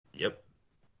Yep.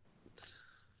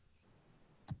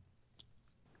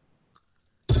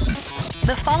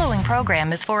 The following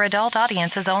program is for adult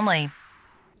audiences only.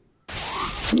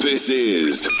 This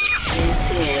is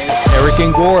Eric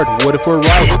and Gord. What if we're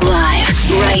right? Live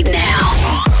right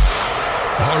now.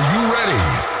 Are you ready?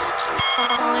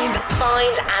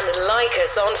 Find and like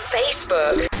us on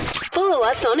Facebook. Follow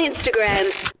us on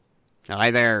Instagram. Hi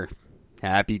there.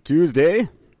 Happy Tuesday.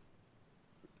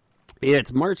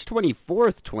 It's March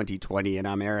 24th, 2020, and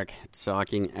I'm Eric,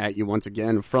 talking at you once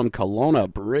again from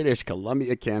Kelowna, British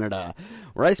Columbia, Canada,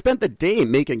 where I spent the day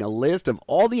making a list of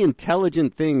all the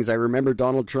intelligent things I remember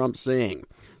Donald Trump saying.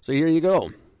 So here you go.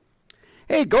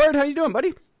 Hey, Gord, how you doing,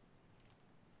 buddy?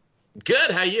 Good.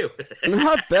 How you?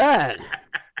 Not bad.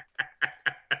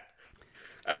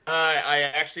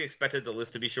 I actually expected the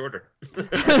list to be shorter.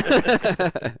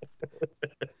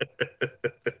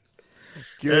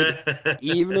 Good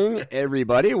evening,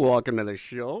 everybody. Welcome to the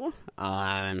show.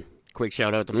 Quick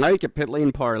shout out to Mike at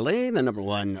Pitlane Parlay, the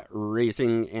 #1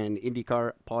 racing and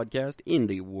IndyCar podcast in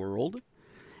the world.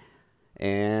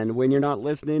 And when you're not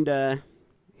listening to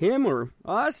him or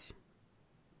us,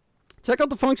 check out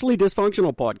the Functionally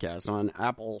Dysfunctional podcast on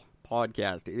Apple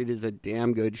Podcast. It is a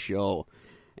damn good show.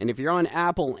 And if you're on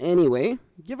Apple anyway,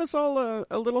 give us all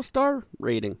a little star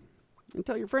rating and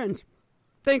tell your friends.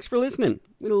 Thanks for listening.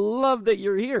 We love that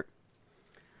you're here.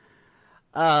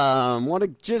 Want to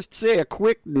just say a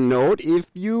quick note. If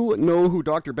you know who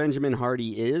Dr. Benjamin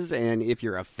Hardy is, and if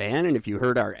you're a fan, and if you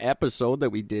heard our episode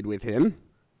that we did with him,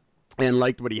 and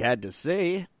liked what he had to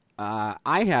say,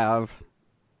 I have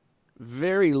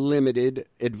very limited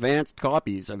advanced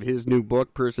copies of his new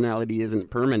book, Personality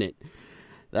Isn't Permanent.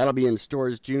 That'll be in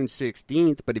stores June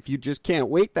 16th, but if you just can't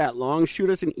wait that long, shoot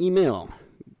us an email.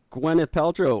 Gwyneth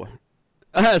Paltrow's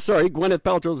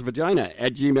vagina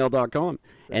at gmail.com.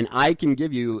 And I can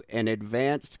give you an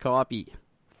advanced copy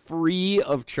free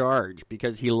of charge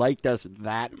because he liked us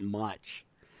that much.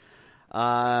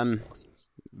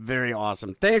 Very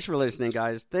awesome. Thanks for listening,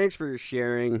 guys. Thanks for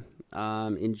sharing.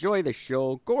 Enjoy the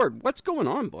show. Gord, what's going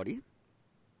on, buddy?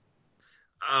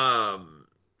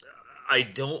 I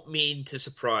don't mean to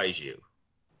surprise you,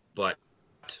 but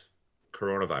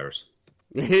coronavirus.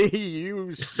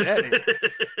 You said it.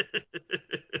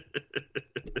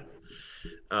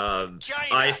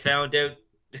 I found out.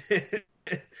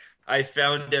 I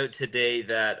found out today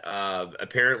that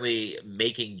apparently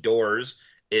making doors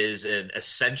is an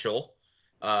essential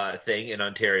thing in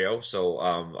Ontario. So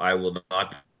I will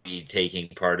not be taking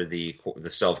part of the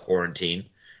self quarantine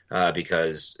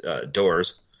because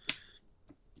doors.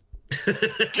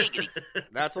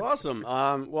 That's awesome.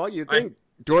 Well, you think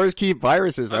doors keep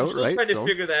viruses out, right? I'm still trying to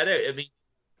figure that out. I mean,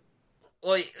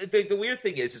 well, the weird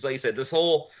thing is like I said, this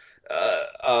whole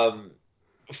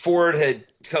Ford had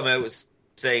come out with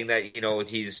saying that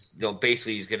he's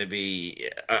basically he's going to be.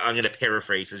 I'm going to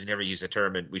paraphrase because he never used the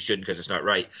term, and we shouldn't because it's not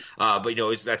right. But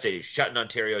that's it. He's shutting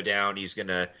Ontario down. He's going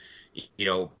to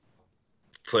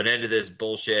put an end to this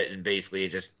bullshit and basically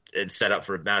just set up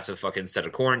for a massive fucking set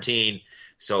of quarantine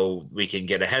so we can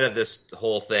get ahead of this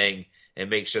whole thing and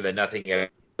make sure that nothing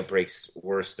breaks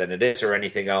worse than it is or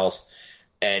anything else.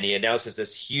 And he announces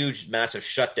this huge, massive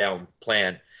shutdown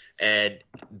plan. And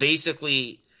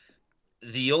basically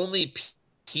the only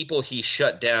people he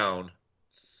shut down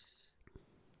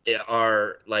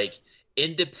are like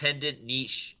independent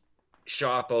niche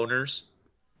shop owners.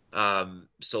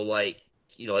 So like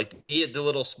the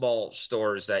little small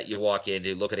stores that you walk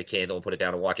into, look at a candle and put it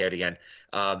down and walk out again.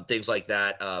 Things like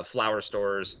that, flower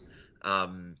stores.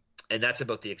 And that's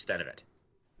about the extent of it.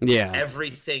 Yeah.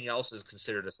 Everything else is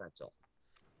considered essential.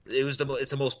 It's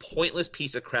the most pointless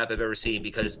piece of crap I've ever seen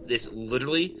because this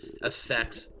literally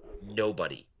affects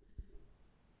nobody.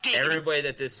 Everybody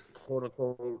that this quote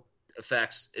unquote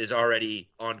affects is already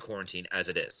on quarantine as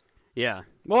it is. Yeah.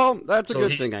 Well, that's a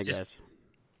good thing, I guess.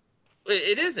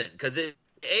 It isn't because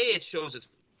it shows it's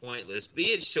pointless.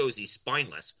 B, it shows he's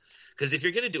spineless. Because if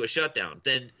you're going to do a shutdown,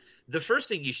 then the first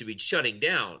thing you should be shutting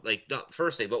down, like not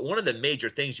first thing, but one of the major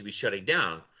things you'd be shutting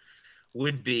down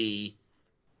would be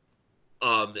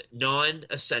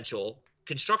non-essential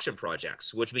construction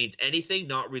projects, which means anything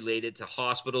not related to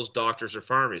hospitals, doctors, or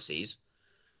pharmacies.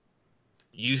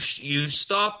 You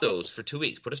stop those for 2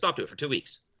 weeks. Put a stop to it for 2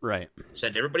 weeks. Right.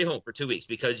 Send everybody home for 2 weeks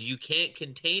because you can't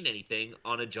contain anything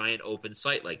on a giant open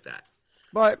site like that.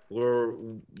 But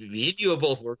me and you have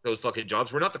both worked those fucking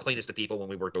jobs. We're not the cleanest of people when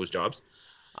we work those jobs.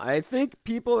 I think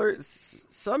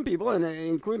some people, and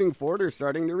including Ford, are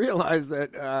starting to realize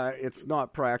that it's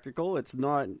not practical.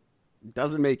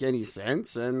 Doesn't make any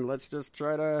sense, and let's just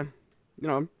try to,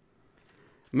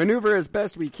 maneuver as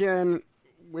best we can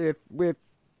with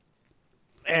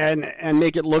and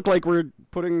make it look like we're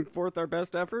putting forth our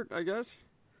best effort, I guess.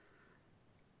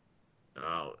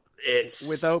 Oh, it's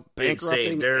without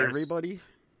bankrupting insane. everybody.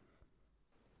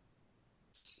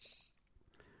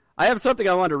 I have something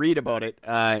I want to read about it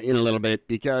in a little bit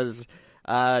because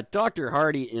Dr.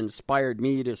 Hardy inspired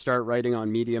me to start writing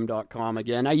on Medium.com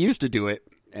again. I used to do it,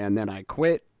 and then I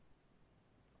quit.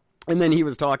 And then he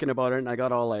was talking about it, and I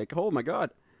got all like, oh my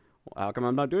God, how come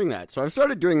I'm not doing that? So I've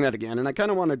started doing that again, and I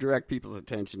kind of want to direct people's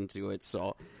attention to it.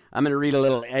 So I'm going to read a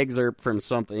little excerpt from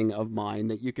something of mine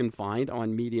that you can find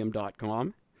on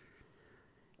Medium.com.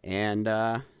 And,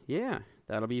 yeah,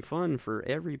 that'll be fun for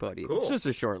everybody. Cool. It's just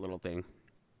a short little thing.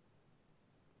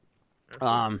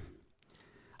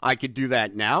 I could do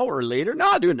that now or later.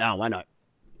 No, I'll do it now. Why not?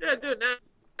 Yeah, do it now.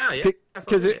 Yeah,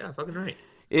 because fucking right.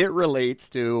 It relates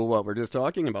to what we're just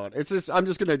talking about. It's just I'm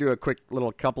just going to do a quick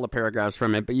little couple of paragraphs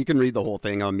from it, but you can read the whole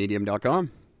thing on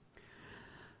Medium.com.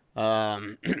 The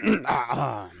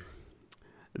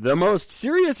most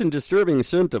serious and disturbing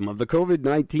symptom of the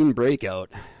COVID-19 breakout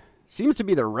seems to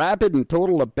be the rapid and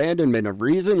total abandonment of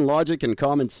reason, logic, and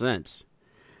common sense.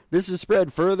 This is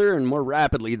spread further and more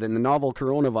rapidly than the novel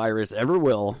coronavirus ever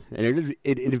will, and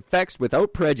it infects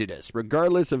without prejudice,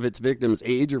 regardless of its victim's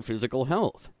age or physical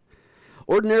health.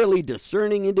 Ordinarily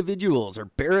discerning individuals are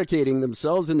barricading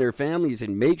themselves and their families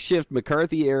in makeshift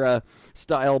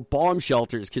McCarthy-era-style bomb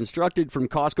shelters constructed from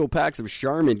Costco packs of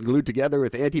Charmin glued together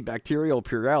with antibacterial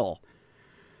Purell.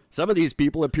 Some of these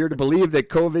people appear to believe that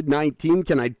COVID-19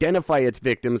 can identify its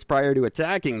victims prior to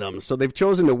attacking them, so they've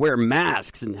chosen to wear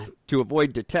masks to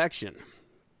avoid detection.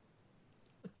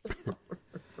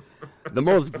 The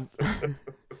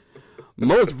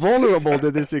most vulnerable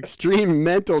to this extreme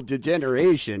mental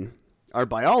degeneration are,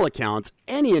 by all accounts,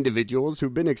 any individuals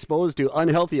who've been exposed to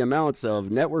unhealthy amounts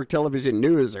of network television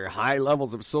news or high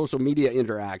levels of social media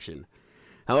interaction.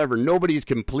 However, nobody's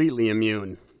completely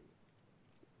immune.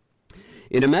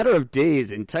 In a matter of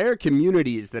days, entire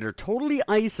communities that are totally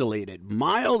isolated,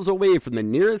 miles away from the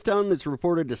nearest town that's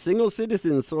reported a single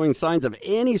citizen showing signs of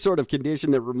any sort of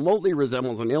condition that remotely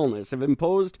resembles an illness, have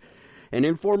imposed an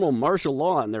informal martial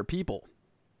law on their people.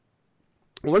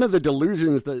 One of the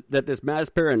delusions that this mass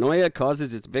paranoia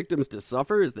causes its victims to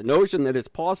suffer is the notion that it's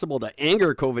possible to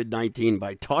anger COVID-19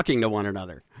 by talking to one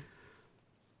another.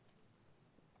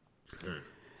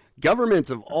 Governments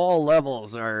of all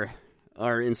levels are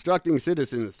instructing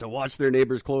citizens to watch their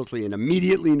neighbors closely and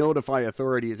immediately notify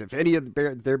authorities if any of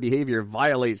their behavior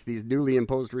violates these newly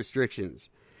imposed restrictions.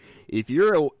 If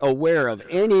you're aware of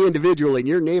any individual in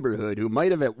your neighborhood who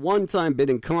might have at one time been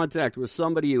in contact with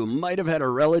somebody who might have had a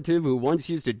relative who once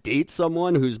used to date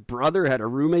someone whose brother had a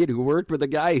roommate who worked with a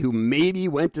guy who maybe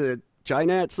went to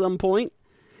China at some point,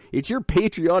 it's your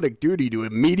patriotic duty to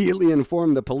immediately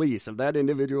inform the police of that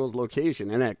individual's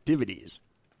location and activities.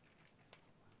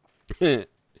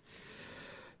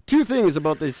 Two things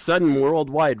about this sudden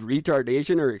worldwide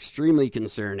retardation are extremely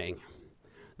concerning.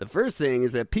 The first thing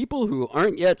is that people who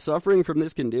aren't yet suffering from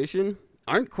this condition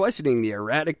aren't questioning the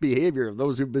erratic behavior of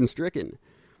those who've been stricken.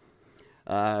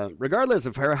 Regardless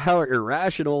of how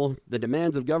irrational the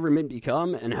demands of government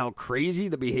become and how crazy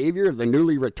the behavior of the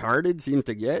newly retarded seems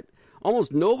to get,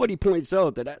 almost nobody points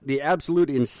out the absolute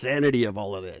insanity of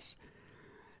all of this.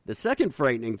 The second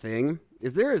frightening thing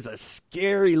is there is a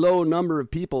scary low number of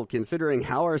people considering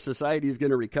how our society is going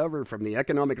to recover from the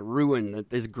economic ruin that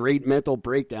this great mental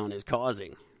breakdown is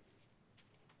causing.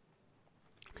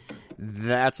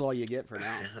 That's all you get for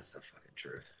now. That's the fucking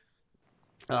truth.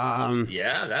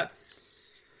 Yeah, that's...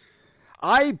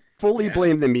 I fully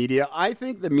blame the media. I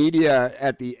think the media,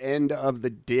 at the end of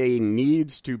the day,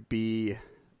 needs to be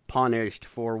punished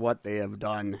for what they have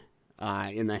done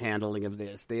in the handling of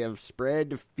this. They have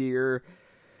spread fear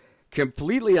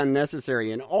completely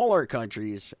unnecessary in all our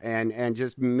countries and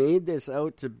just made this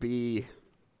out to be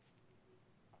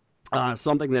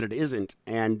something that it isn't.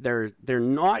 And they're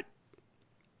not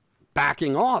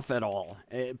backing off at all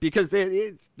because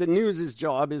the news's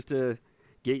job is to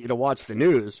get you to watch the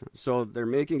news. So they're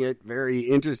making it very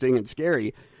interesting and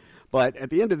scary. But at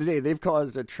the end of the day, they've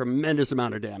caused a tremendous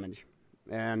amount of damage.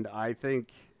 And I think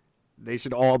they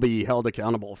should all be held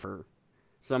accountable for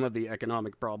some of the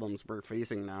economic problems we're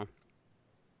facing now.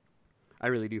 I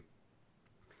really do.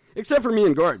 Except for me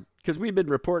and Gord, because we've been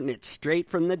reporting it straight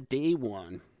from the day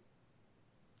one.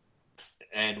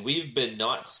 And we've been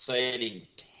not citing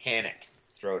panic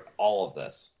throughout all of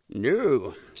this.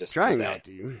 No, Just trying to say. not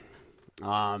to.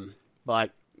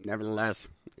 But nevertheless,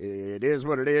 it is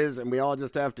what it is, and we all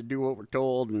just have to do what we're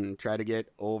told and try to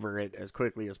get over it as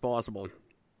quickly as possible.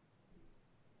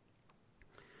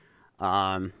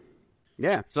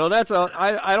 Yeah, so that's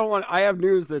I have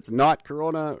news that's not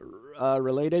Corona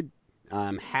related.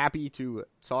 I'm happy to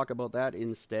talk about that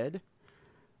instead.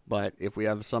 But if we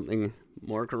have something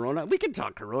more Corona, we can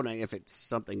talk Corona if it's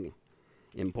something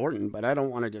important. But I don't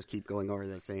want to just keep going over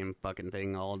the same fucking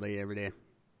thing all day, every day.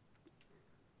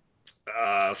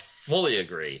 Fully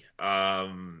agree.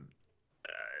 The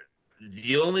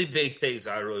only big things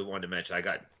I really wanted to mention, I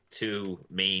got two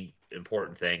main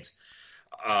important things.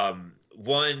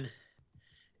 One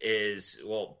is,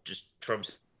 well, just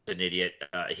Trump's an idiot.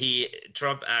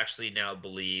 Trump actually now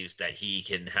believes that he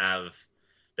is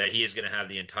going to have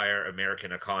the entire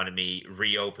American economy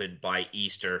reopened by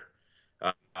Easter,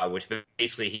 which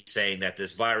basically he's saying that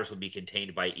this virus will be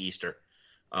contained by Easter.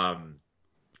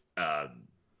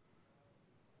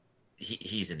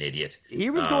 He's an idiot.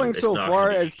 He was going so far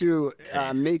as to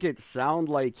make it sound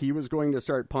like he was going to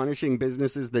start punishing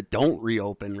businesses that don't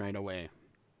reopen right away.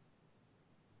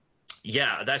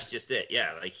 Yeah, that's just it.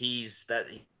 Yeah, like he's a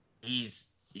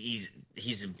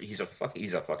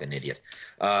fucking idiot.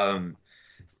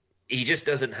 He just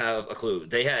doesn't have a clue.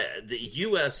 The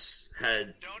U.S.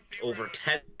 had over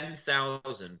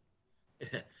 10,000.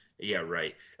 Yeah,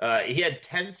 right.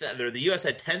 The U.S.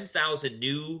 had 10,000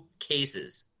 new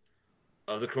cases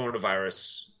of the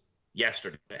coronavirus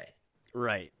yesterday.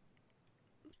 Right.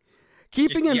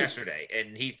 Yesterday,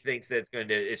 and he thinks that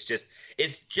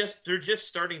they're just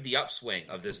starting the upswing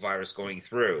of this virus going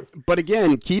through. But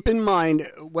again, keep in mind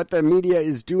what the media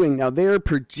is doing now. They're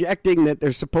projecting that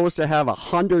they're supposed to have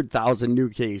 100,000 new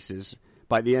cases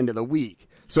by the end of the week.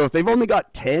 So if they've only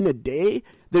got 10 a day,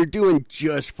 they're doing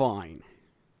just fine.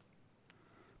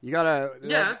 You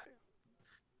gotta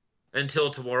Until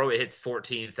tomorrow, it hits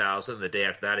 14,000. The day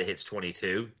after that, it hits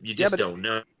 22. You just don't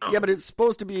know. Yeah, but it's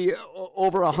supposed to be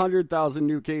over 100,000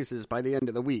 new cases by the end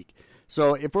of the week.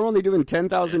 So if we're only doing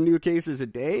 10,000 new cases a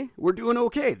day, we're doing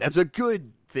okay. That's a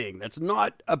good thing. That's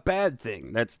not a bad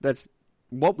thing. That's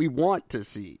what we want to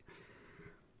see.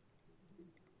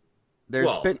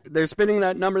 They're spinning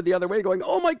that number the other way, going,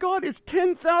 "Oh my God, it's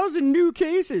 10,000 new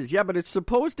cases." Yeah, but it's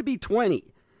supposed to be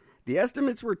 20. The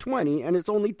estimates were 20, and it's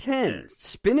only 10. Yeah.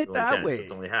 Spin it that 10, way. So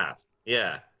it's only half.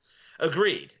 Yeah,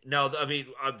 agreed. No, I mean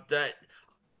that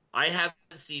I haven't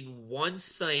seen one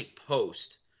site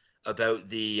post about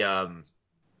the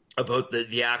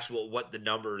actual what the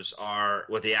numbers are,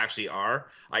 what they actually are.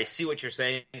 I see what you're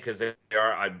saying because they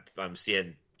are. I'm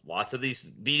seeing lots of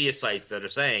these media sites that are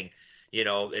saying,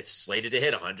 it's slated to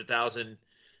hit 100,000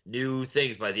 new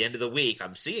things by the end of the week.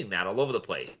 I'm seeing that all over the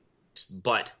place,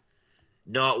 but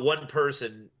not one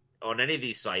person on any of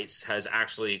these sites has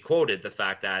actually quoted the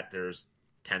fact that there's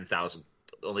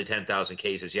only 10,000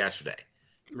 cases yesterday.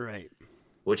 Right.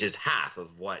 Which is half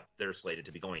of what they're slated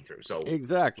to be going through. So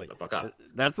exactly. Shut the fuck up.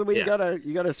 That's the way you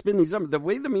gotta spin these up. The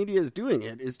way the media is doing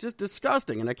it is just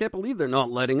disgusting, and I can't believe they're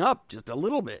not letting up just a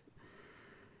little bit.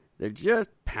 They're just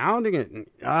pounding it, and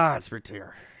it's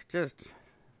just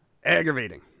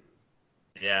aggravating.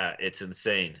 Yeah, it's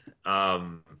insane.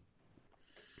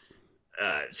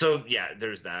 So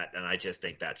there's that, and I just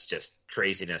think that's just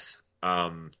craziness.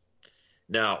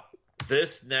 Now,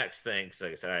 this next thing, so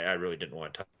like I said, I really didn't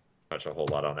want to touch a whole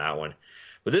lot on that one,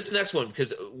 but this next one,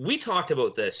 because we talked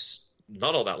about this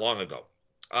not all that long ago,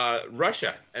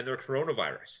 Russia and their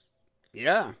coronavirus.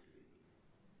 Yeah.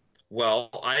 Well,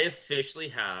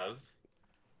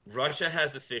 Russia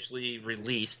has officially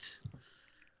released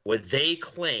what they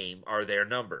claim are their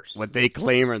numbers. What they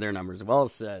claim are their numbers. Well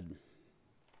said.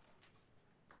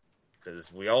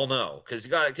 Because we all know. Because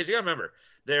you got to remember,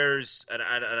 there's and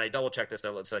I double checked this. I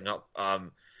looked something up.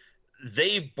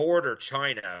 They border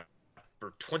China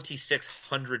for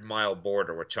 2,600 mile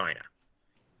border with China.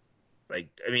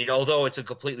 Although it's a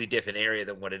completely different area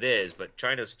than what it is, but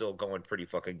China's still going pretty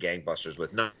fucking gangbusters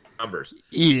with numbers.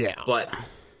 Yeah, but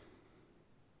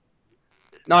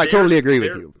no, I totally agree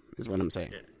with you. Is what I'm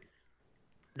saying.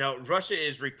 Now, Russia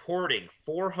is reporting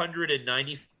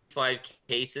 495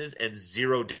 cases and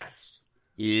 0 deaths.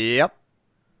 Yep.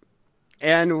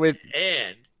 And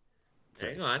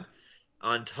hang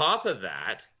on top of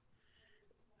that,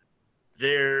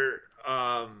 they're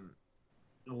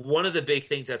one of the big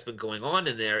things that's been going on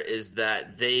in there is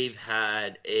that they've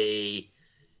had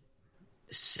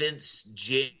since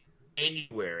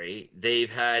January, they've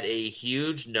had a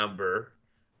huge number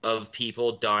of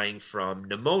people dying from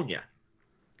pneumonia.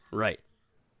 Right.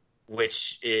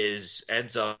 Which a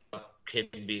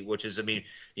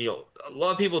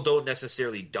lot of people don't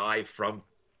necessarily die from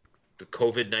the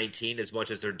COVID-19 as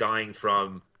much as they're dying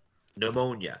from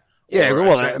pneumonia. Yeah,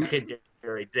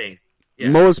 secondary things. Yeah.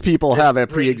 Most people have a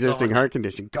pre-existing heart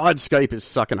condition. God, Skype is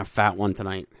sucking a fat one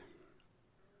tonight.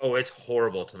 Oh, it's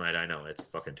horrible tonight. I know it's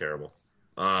fucking terrible.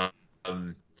 But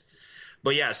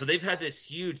yeah, so they've had this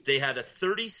huge. They had a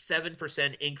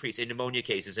 37% increase in pneumonia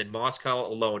cases in Moscow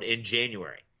alone in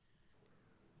January.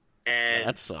 And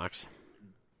that sucks.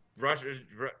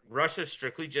 Russia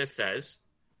strictly just says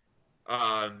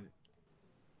that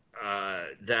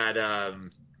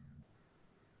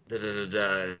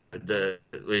let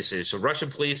me see. So Russian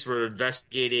police were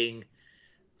investigating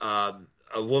a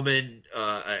woman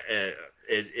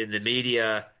in the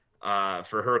media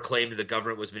for her claim that the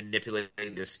government was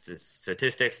manipulating the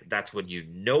statistics. That's when you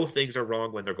know things are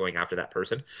wrong, when they're going after that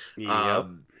person. Yep.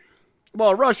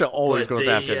 Well, Russia always goes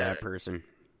after that person.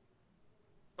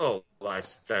 Oh, well,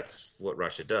 that's what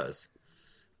Russia does.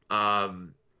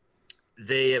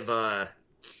 They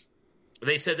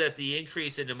said that the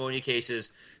increase in pneumonia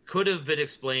cases could have been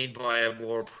explained by a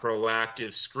more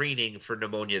proactive screening for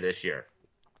pneumonia this year.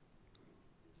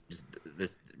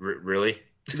 Really?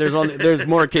 There's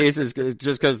more cases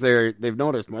just because they've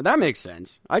noticed more. That makes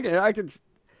sense. I don't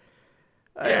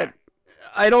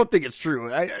think it's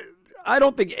true. I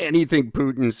don't think anything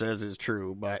Putin says is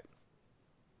true, but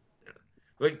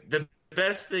the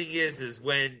best thing is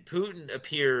when Putin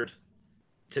appeared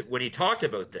when he talked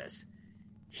about this,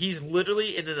 he's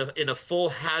literally in a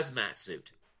full hazmat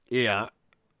suit. Yeah,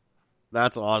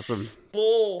 that's awesome.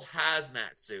 Full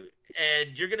hazmat suit,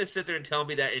 and you're gonna sit there and tell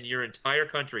me that in your entire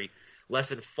country, less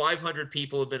than 500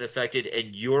 people have been affected,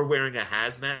 and you're wearing a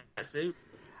hazmat suit?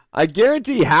 I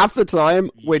guarantee half the time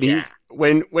when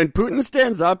when Putin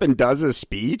stands up and does a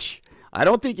speech, I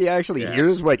don't think he actually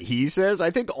hears what he says.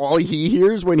 I think all he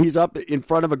hears when he's up in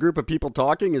front of a group of people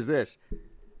talking is this.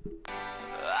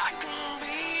 I can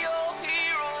be your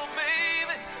hero,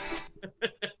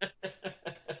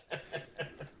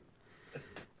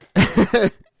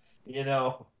 baby. You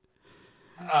know,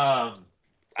 I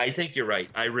think you're right.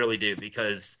 I really do,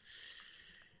 because,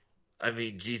 I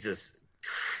mean, Jesus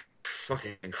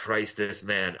fucking Christ, this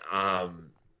man.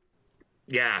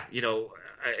 Yeah, you know,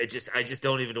 I just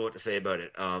don't even know what to say about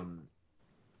it.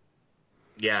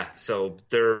 Yeah, so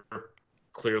they're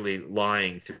clearly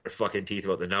lying through their fucking teeth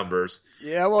about the numbers.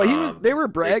 Yeah, well, they were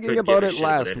bragging about it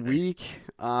last week.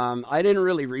 I didn't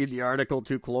really read the article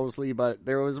too closely, but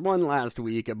there was one last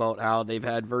week about how they've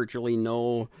had virtually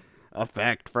no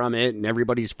effect from it, and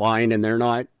everybody's fine, and they're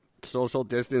not social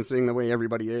distancing the way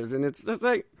everybody is, and it's just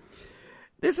like,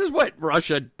 this is what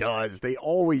Russia does. They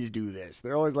always do this.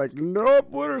 They're always like,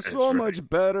 nope, we're so much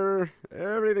better.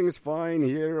 Everything's fine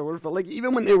here. We're like,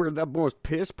 even when they were the most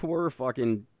piss poor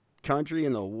fucking country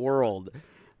in the world,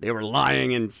 they were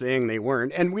lying and saying they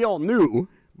weren't. And we all knew,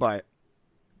 but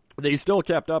they still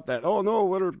kept up that, oh no,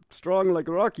 we're strong like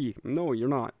Rocky. No, you're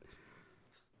not.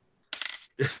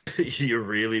 You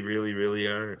really, really, really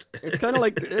aren't. It's kind of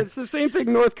like, it's the same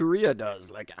thing North Korea does.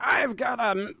 Like, I've got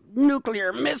a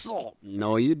nuclear missile.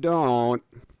 No, you don't.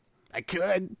 I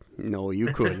could. No, you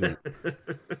couldn't.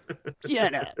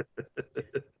 Shut up.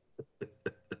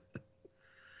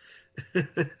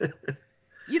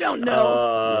 You don't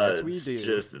know. Yes, we do. It's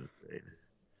just insane.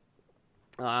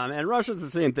 And Russia's the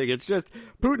same thing. It's just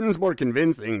Putin's more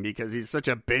convincing because he's such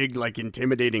a big, like,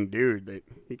 intimidating dude that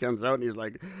he comes out and he's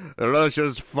like,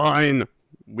 Russia's fine.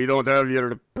 We don't have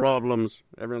your problems.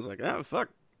 Everyone's like, oh, fuck.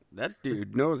 That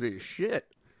dude knows his shit.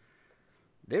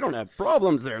 They don't have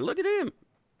problems there. Look at him.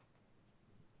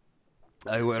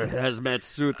 I wear a hazmat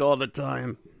suit all the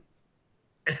time.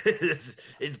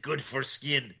 It's good for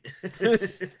skin.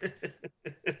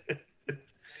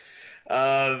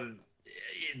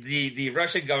 The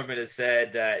Russian government has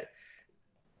said that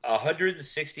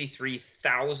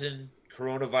 163,000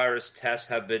 coronavirus tests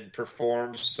have been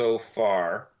performed so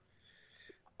far.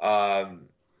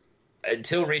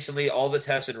 Until recently, all the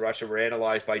tests in Russia were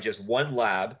analyzed by just one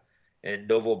lab in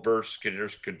Novosibirsk,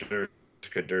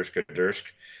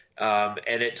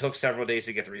 and it took several days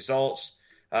to get the results.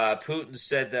 Putin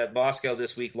said that Moscow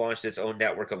this week launched its own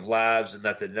network of labs and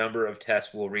that the number of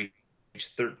tests will reach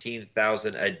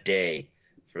 13,000 a day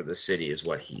for the city, is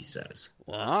what he says.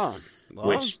 Wow.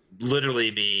 Which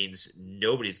literally means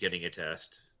nobody's getting a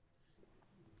test.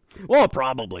 Well,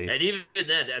 probably. And even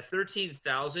then, at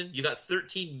 13,000, you got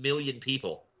 13 million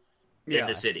people in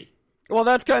the city. Well,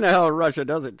 that's kind of how Russia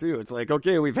does it, too. It's like,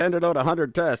 okay, we've handed out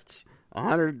 100 tests.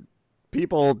 100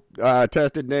 people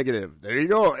tested negative. There you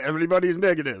go. Everybody's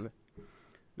negative.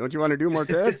 Don't you want to do more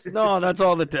tests? No, that's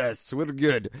all the tests. We're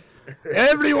good.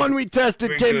 Everyone we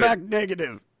tested came back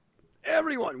negative.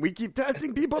 Everyone. We keep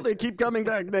testing people. They keep coming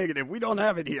back negative. We don't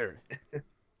have it here.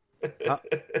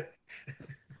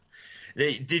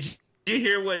 Did you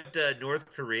hear what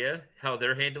North Korea, how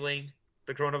they're handling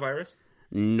the coronavirus?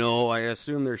 No, I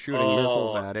assume they're shooting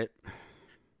missiles at it.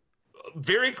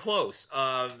 Very close.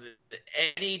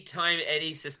 Anytime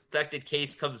any suspected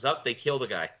case comes up, they kill the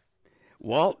guy.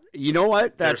 Well, you know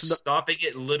what? They're stopping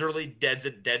it literally dead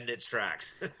in its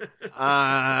tracks.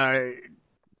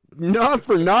 Not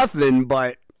for nothing,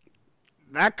 but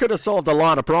that could have solved a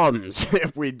lot of problems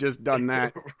if we'd just done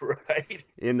that right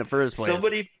in the first place.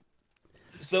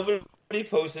 Somebody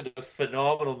posted a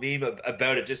phenomenal meme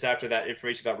about it just after that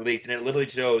information got released, and it literally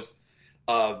shows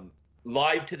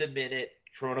live to the minute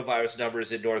coronavirus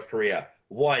numbers in North Korea.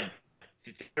 1,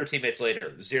 13 minutes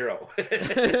later, 0.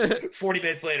 40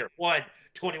 minutes later, 1.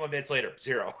 21 minutes later,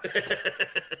 0.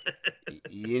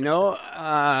 You know,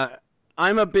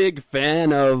 I'm a big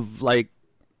fan of, like,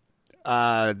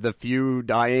 the few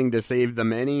dying to save the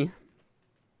many.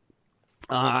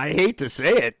 I hate to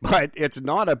say it, but it's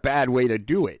not a bad way to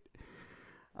do it.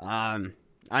 I'm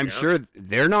sure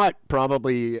they're not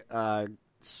probably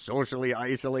socially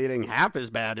isolating half as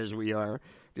bad as we are,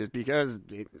 just because,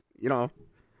 they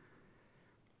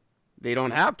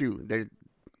don't have to.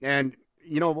 And,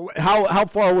 how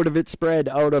far would have it spread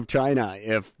out of China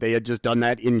if they had just done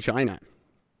that in China?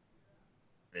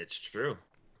 It's true.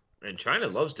 And China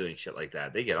loves doing shit like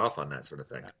that. They get off on that sort of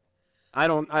thing. I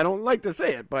don't like to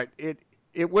say it, but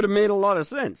it would have made a lot of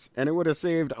sense, and it would have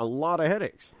saved a lot of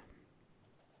headaches.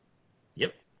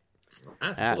 Yep.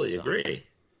 I fully agree.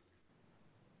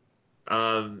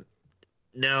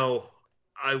 Now,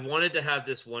 I wanted to have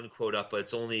this one quote up, but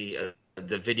it's only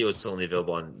the video is only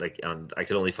available on I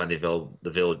could only find the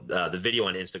video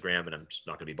on Instagram, and I'm just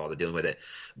not going to be bothered dealing with it.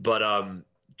 But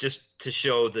just to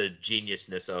show the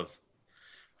geniusness of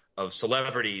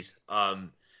celebrities,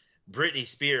 Britney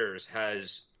Spears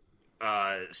has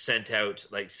sent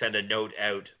a note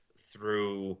out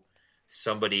through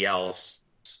somebody else,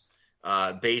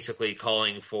 basically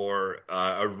calling for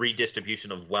a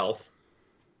redistribution of wealth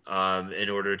in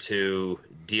order to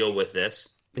deal with this.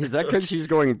 Is that because she's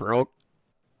going broke?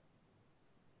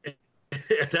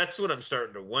 That's what I'm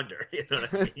starting to wonder. You know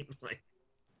what I mean? Like,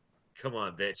 come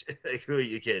on, bitch. Like, who are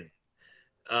you kidding?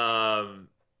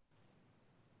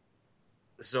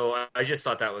 So I just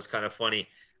thought that was kind of funny.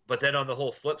 But then on the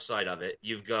whole flip side of it,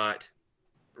 you've got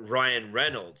Ryan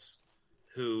Reynolds,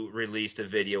 who released a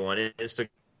video on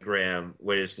Instagram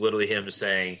where it's literally him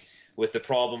saying, with the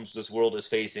problems this world is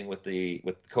facing with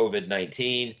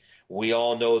COVID-19, we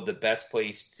all know the best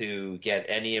place to get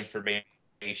any information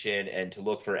and to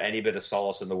look for any bit of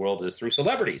solace in the world is through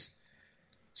celebrities.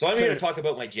 So I'm here to talk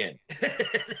about my gin.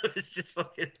 It's just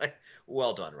fucking like,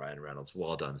 well done, Ryan Reynolds.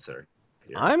 Well done, sir.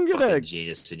 I'm gonna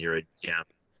genius, and you're a jam.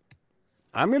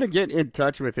 I'm gonna get in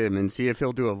touch with him and see if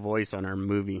he'll do a voice on our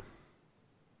movie.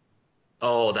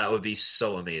 Oh, that would be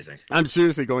so amazing. I'm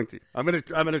seriously going to. I'm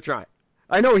gonna try.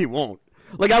 I know he won't.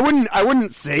 Like, I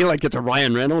wouldn't say like it's a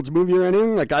Ryan Reynolds movie or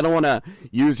anything. Like, I don't want to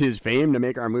use his fame to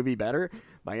make our movie better.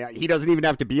 But he doesn't even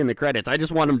have to be in the credits. I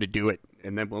just want him to do it,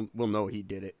 and then we'll know he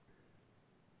did it.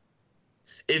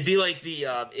 It'd be like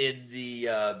in the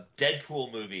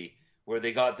Deadpool movie where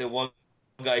they got the one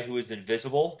guy who was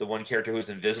invisible, the one character who was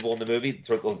invisible in the movie.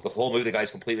 The whole movie, the guy's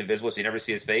completely invisible, so you never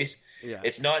see his face. Yeah.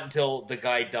 It's not until the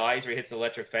guy dies or he hits the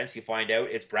electric fence you find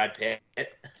out it's Brad Pitt.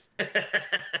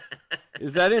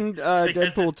 Is that in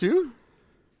Deadpool 2?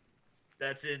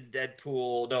 That's in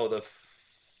Deadpool. No, the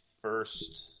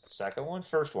first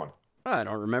one. I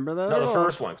don't remember that. No, the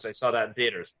first one, because I saw that in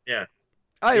theaters. Yeah,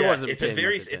 I wasn't paying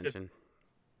much attention. attention.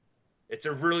 It's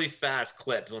a really fast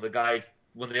clip.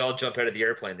 When they all jump out of the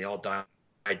airplane, they all die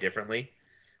differently.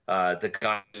 The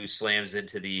guy who slams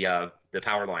into the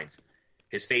power lines,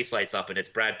 his face lights up, and it's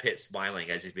Brad Pitt smiling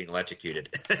as he's being electrocuted.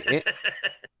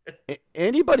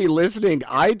 Anybody listening,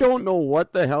 I don't know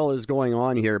what the hell is going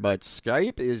on here, but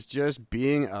Skype is just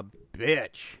being a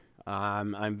bitch.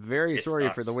 I'm very sorry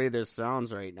for the way this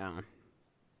sounds right now.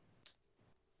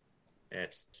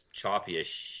 It's choppy as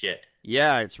shit.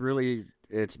 Yeah, it's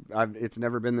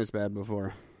never been this bad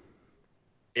before.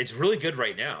 It's really good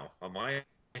right now on my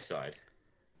side.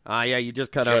 Yeah, you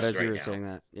just cut out as you were saying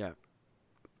that. Yeah.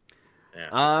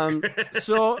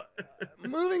 So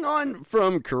moving on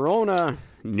from Corona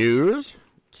news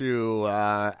to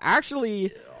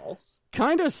actually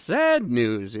kind of sad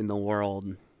news in the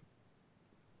world.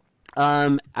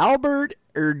 Albert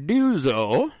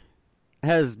Erduzzo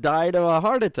has died of a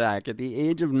heart attack at the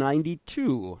age of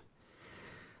 92.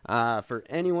 For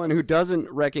anyone who doesn't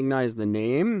recognize the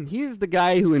name, he's the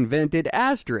guy who invented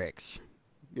Asterix.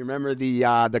 You remember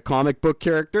the comic book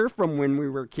character from when we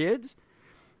were kids?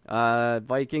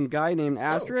 Viking guy named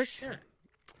Asterix. Oh, shit.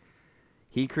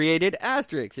 He created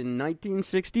Asterix in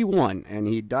 1961, and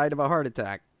he died of a heart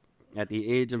attack at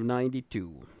the age of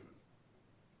 92.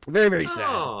 Very, very sad.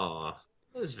 Oh,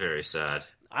 it was very sad.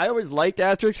 I always liked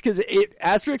Asterix because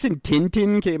Asterix and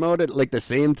Tintin came out at like the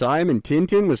same time, and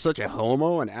Tintin was such a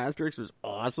homo, and Asterix was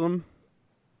awesome.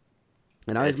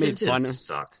 And I always made fun.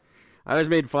 Sucked. I always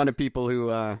made fun of people who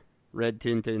read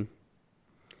Tintin.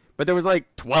 But there was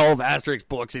like 12 Asterix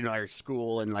books in our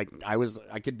school, and like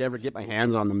I could never get my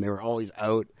hands on them. They were always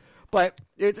out. But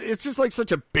it's just like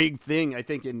such a big thing, I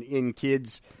think, in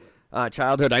kids'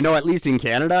 childhood. I know at least in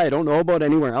Canada. I don't know about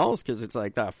anywhere else because it's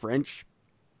like the French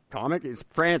comic. It's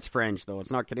France French though.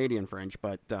 It's not Canadian French,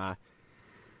 but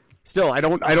still, I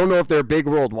don't know if they're big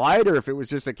worldwide or if it was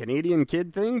just a Canadian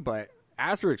kid thing. But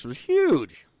Asterix was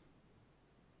huge.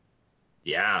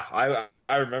 Yeah, I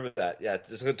remember that. Yeah,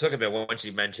 it took a bit once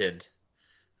you mentioned,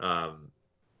 the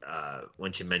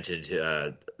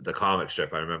comic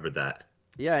strip. I remembered that.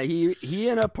 Yeah, he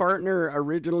and a partner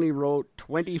originally wrote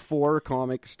 24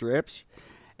 comic strips,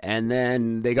 and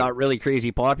then they got really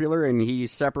crazy popular, and he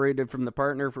separated from the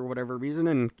partner for whatever reason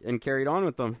and carried on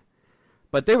with them.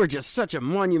 But they were just such a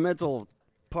monumental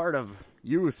part of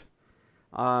youth.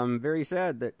 Very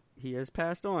sad that he has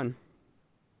passed on.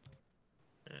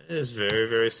 It is very,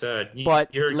 very sad. You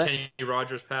heard Kenny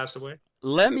Rogers passed away?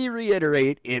 Let me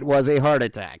reiterate, it was a heart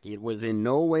attack. It was in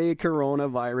no way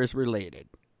coronavirus related.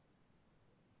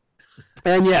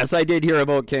 And yes, I did hear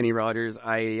about Kenny Rogers.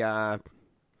 It's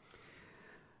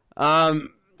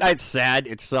sad.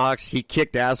 It sucks. He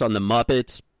kicked ass on the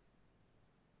Muppets.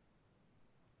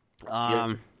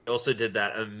 He also did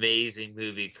that amazing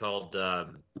movie called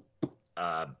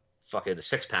fucking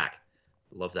Six Pack.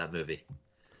 Love that movie.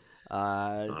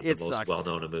 Not it the most sucks.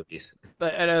 well-known of movies.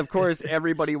 And of course,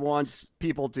 everybody wants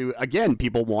people to. Again,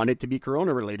 people want it to be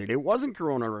Corona related. It wasn't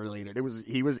Corona related.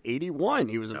 He was 81.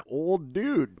 He was an old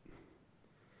dude,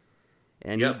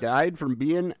 and he died from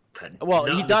being. Well,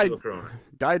 he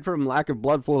died from lack of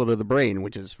blood flow to the brain,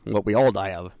 which is what we all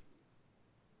die of.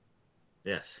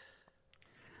 Yes.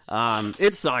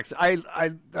 It sucks.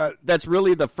 That's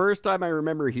really the first time I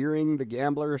remember hearing the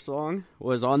Gambler song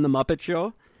was on the Muppet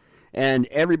Show. And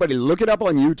everybody, look it up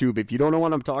on YouTube. If you don't know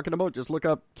what I'm talking about, just look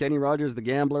up Kenny Rogers, the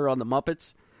Gambler on the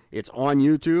Muppets. It's on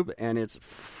YouTube, and it's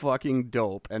fucking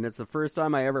dope. And it's the first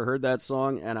time I ever heard that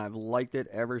song, and I've liked it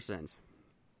ever since.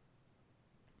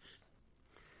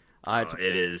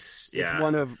 It is. Yeah.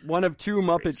 It's one of two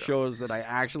Muppet shows that I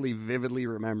actually vividly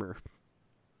remember.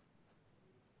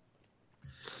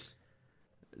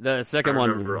 The second one.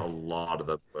 I remember a lot of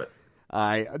them, but.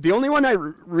 The only one I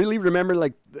really remember,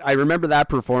 I remember that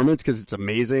performance because it's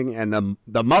amazing, and the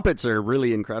Muppets are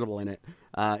really incredible in it.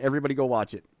 Everybody go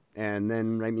watch it, and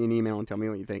then write me an email and tell me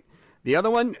what you think. The other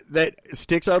one that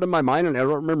sticks out in my mind, and I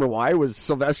don't remember why, was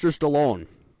Sylvester Stallone.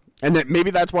 And maybe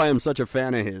that's why I'm such a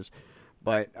fan of his.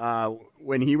 But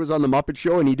when he was on the Muppet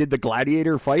Show and he did the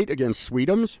gladiator fight against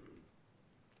Sweetums,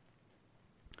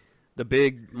 the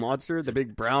big monster, the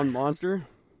big brown monster.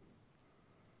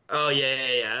 Oh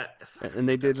yeah. And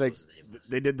they did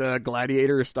the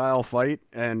gladiator style fight,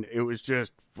 and it was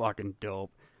just fucking dope.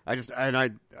 I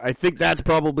think that's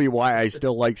probably why I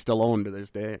still like Stallone to this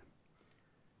day.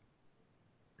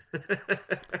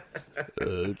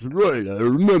 That's right, I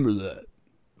remember that.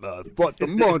 I fought the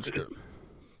monster.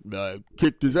 I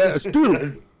kicked his ass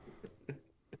too.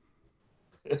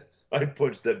 I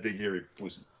punched that big hairy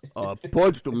pussy. I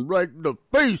punched him right in the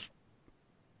face.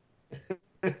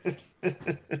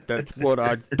 That's what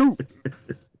I do.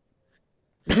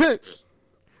 Yeah,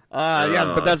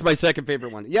 but that's my second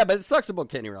favorite one. Yeah, but it sucks about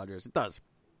Kenny Rogers. It does.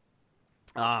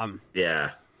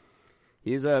 Yeah.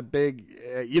 He's a big...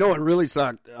 you know what really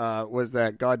sucked was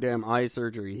that goddamn eye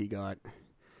surgery he got.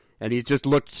 And he's just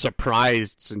looked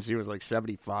surprised since he was like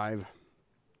 75.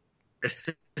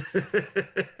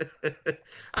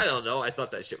 I don't know. I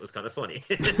thought that shit was kind of funny.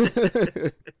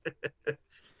 It's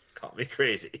caught me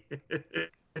crazy.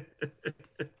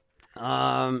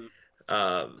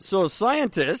 So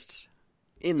scientists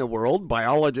in the world,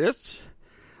 biologists,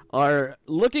 are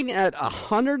looking at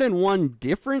 101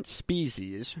 different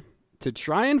species to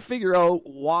try and figure out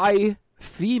why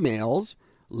females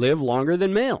live longer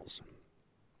than males.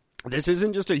 This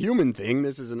isn't just a human thing.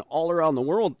 This is an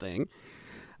all-around-the-world thing.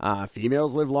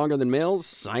 Females live longer than males.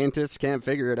 Scientists can't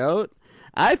figure it out.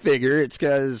 I figure it's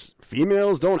because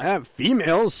females don't have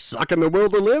females sucking the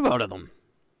will to live out of them.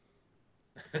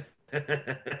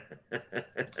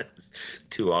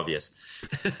 Too obvious.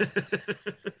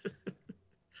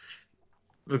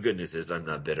 The good news is I'm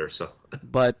not bitter, so.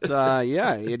 But,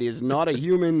 yeah, it is not a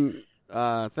human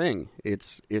thing.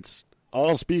 It's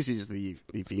all species. The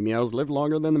females live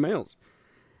longer than the males.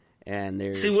 And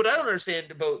they're... See, what I don't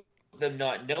understand about them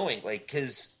not knowing, like,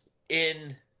 because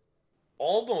in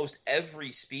almost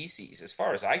every species, as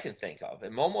far as I can think of,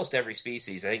 in almost every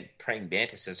species, I think praying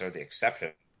mantises are the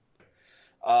exception.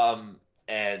 And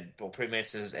praying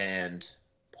mantises and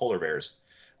polar bears.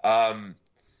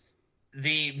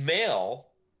 The male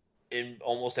in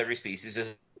almost every species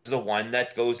is the one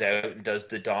that goes out and does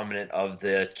the dominant of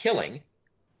the killing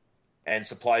and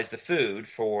supplies the food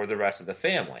for the rest of the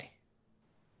family.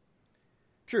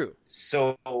 True.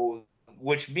 So,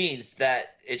 which means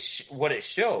that what it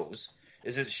shows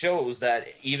that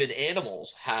even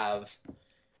animals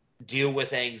deal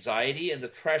with anxiety and the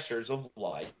pressures of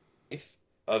life,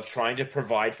 of trying to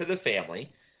provide for the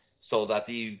family so that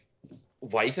the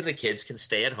wife and the kids can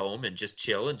stay at home and just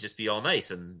chill and just be all nice,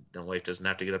 and the wife doesn't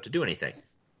have to get up to do anything.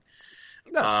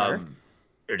 That's fair.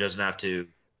 Or doesn't have to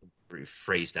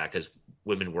rephrase that because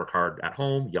women work hard at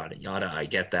home, yada, yada. I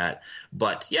get that.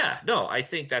 But, yeah, no, I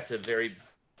think that's a very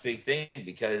big thing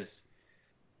because,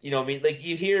 you know, I mean, like,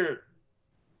 you hear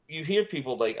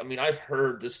people, like, I mean, I've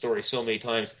heard this story so many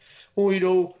times. Oh,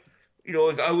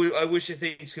 like, I wish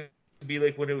things could be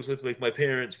like when it was with, like, my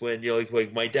parents when, you know,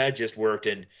 like my dad just worked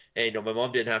and, you know, my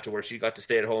mom didn't have to work. She got to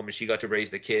stay at home and she got to raise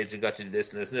the kids and got to do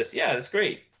this and this and this. Yeah, that's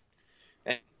great.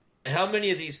 And how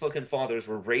many of these fucking fathers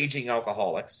were raging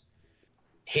alcoholics,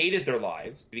 hated their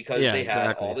lives because they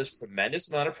had all this tremendous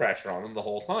amount of pressure on them the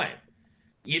whole time?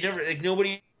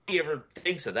 Nobody ever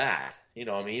thinks of that. You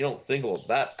know, I mean, you don't think about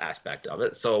that aspect of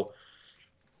it. So,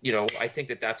 you know, I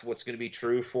think that's what's going to be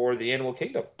true for the animal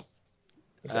kingdom.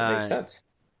 If that makes sense.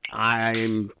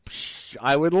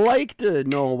 I would like to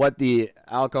know what the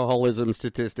alcoholism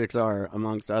statistics are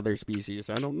amongst other species.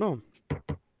 I don't know.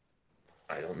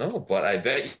 But I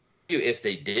bet you if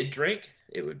they did drink,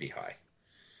 it would be high.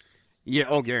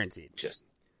 Yeah, guaranteed. Just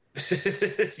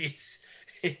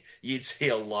you'd see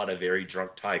a lot of very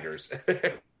drunk tigers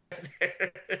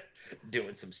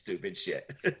doing some stupid shit.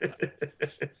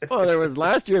 Well,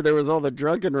 last year there was all the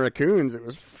drunken raccoons. It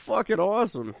was fucking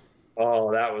awesome.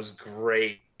 Oh, that was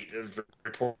great.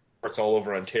 Reports all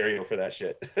over Ontario for that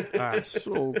shit. That's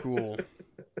so cool.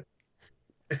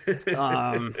 Did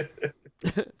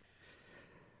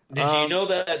you know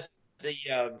that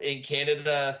in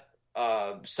Canada,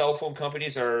 cell phone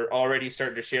companies are already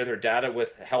starting to share their data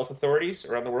with health authorities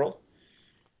around the world?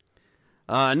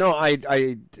 No,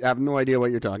 I have no idea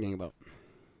what you're talking about.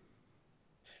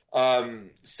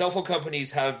 Cell phone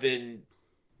companies have been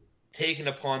taken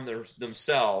upon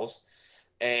themselves,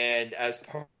 and as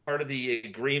part of the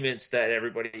agreements that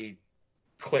everybody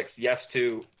clicks yes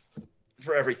to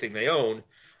for everything they own,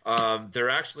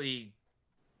 they're actually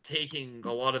taking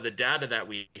a lot of the data that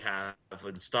we have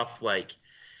and stuff like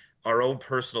our own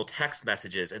personal text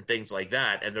messages and things like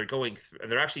that, and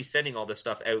they're actually sending all this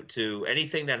stuff out to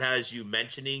anything that has you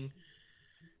mentioning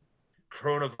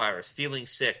coronavirus, feeling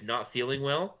sick, not feeling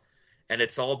well, and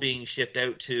it's all being shipped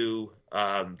out to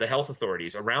the health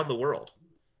authorities around the world.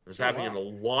 It's happening in a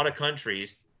lot of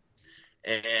countries,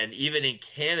 and even in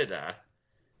Canada,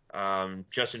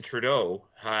 Justin Trudeau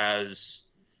has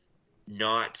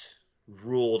not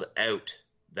ruled out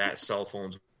that cell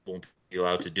phones won't be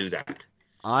allowed to do that.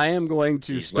 I am going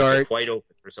to He's start left it quite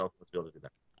open for cell phones to be able to do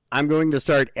that. I'm going to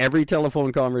start every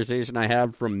telephone conversation I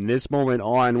have from this moment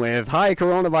on with, "Hi,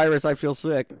 coronavirus, I feel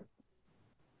sick."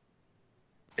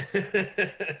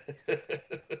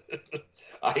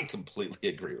 I completely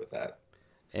agree with that.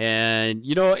 And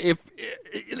you know, if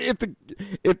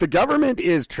the government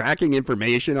is tracking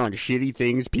information on shitty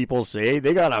things people say,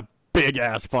 they got a big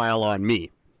ass file on me.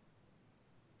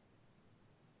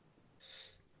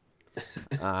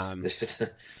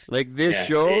 Like this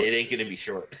show, it ain't gonna be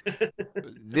short.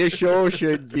 This show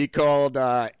should be called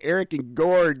Eric and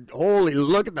Gord. Holy,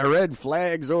 look at the red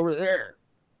flags over there.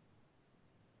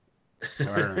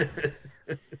 Or,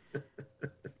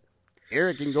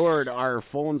 Eric and Gord, our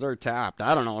phones are tapped.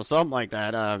 I don't know, something like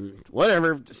that.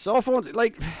 Whatever. Cell phones,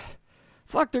 like,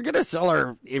 fuck, they're gonna sell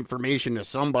our information to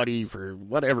somebody for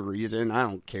whatever reason. I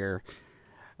don't care.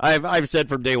 I've said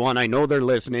from day one, I know they're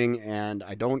listening, and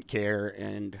I don't care,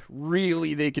 and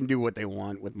really they can do what they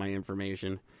want with my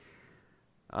information.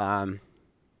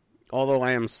 Although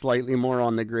I am slightly more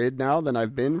on the grid now than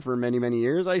I've been for many, many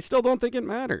years, I still don't think it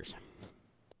matters.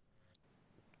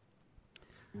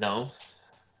 No.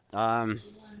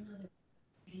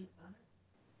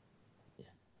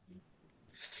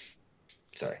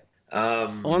 Sorry.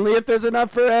 Only if there's enough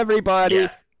for everybody.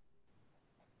 Yeah.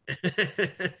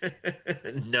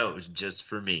 No, just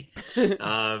for me.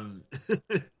 Again,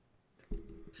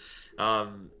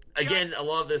 a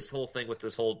lot of this whole thing with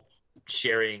this whole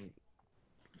sharing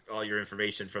all your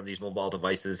information from these mobile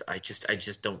devices, I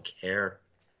just don't care.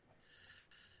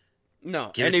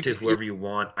 No. Give And it to whoever you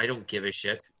want. I don't give a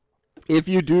shit. if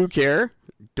you do care,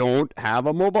 don't have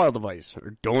a mobile device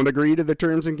or don't agree to the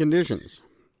terms and conditions.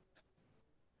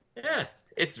 Yeah,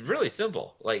 it's really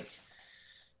simple. Like,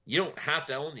 you don't have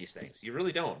to own these things. You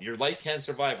really don't. Your life can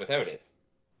survive without it.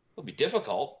 It'll be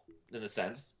difficult in a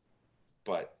sense,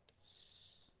 but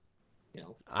you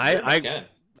know, I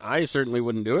certainly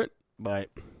wouldn't do it, but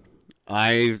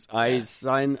I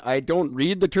don't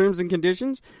read the terms and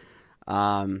conditions.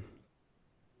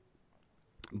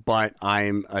 But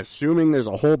I'm assuming there's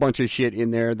a whole bunch of shit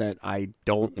in there that I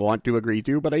don't want to agree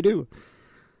to, but I do.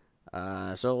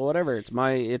 So whatever,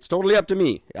 it's totally up to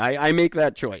me. I make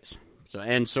that choice.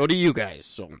 So do you guys.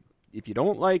 So if you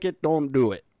don't like it, don't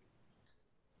do it.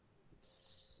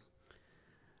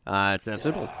 It's that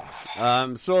simple.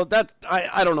 So that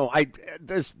I don't know.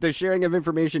 The sharing of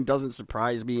information doesn't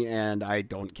surprise me, and I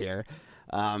don't care.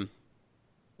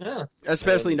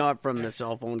 Especially not from the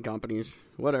cell phone companies.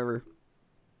 Whatever.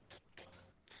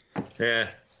 Yeah.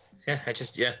 I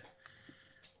just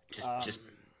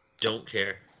don't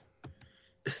care.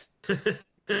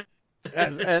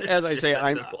 As I say,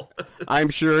 I'm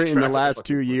sure in the last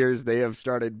 2 years they have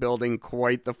started building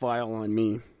quite the file on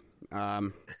me,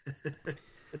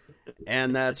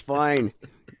 and that's fine.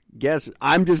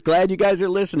 I'm just glad you guys are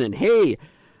listening. Hey,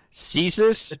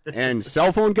 CSIS and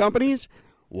cell phone companies,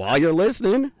 while you're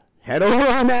listening, head over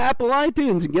on to Apple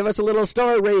iTunes and give us a little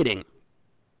star rating.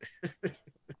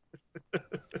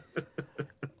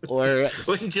 Or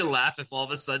wouldn't you laugh if all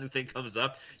of a sudden thing comes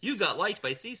up? You got liked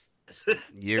by CSIS.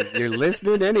 You're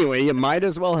listening anyway. You might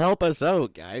as well help us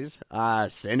out, guys.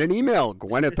 Send an email,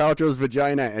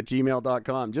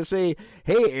 gwynethpaltrowsvagina@gmail.com. Just say,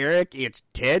 hey, Eric, it's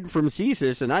Ted from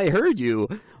CSIS, and I heard you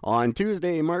on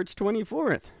Tuesday, March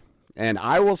 24th. And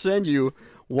I will send you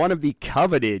one of the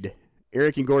coveted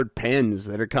Eric and Gord pens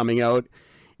that are coming out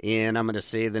in, I'm going to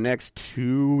say, the next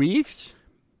 2 weeks.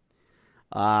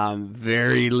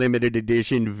 Very limited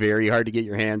edition, very hard to get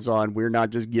your hands on. We're not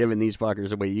just giving these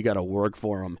fuckers away. You got to work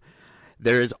for them.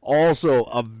 There is also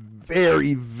a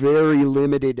very, very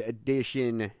limited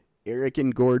edition Eric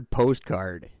and Gord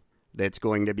postcard that's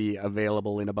going to be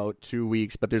available in about 2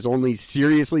 weeks, but there's only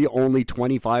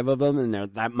 25 of them, and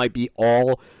that might be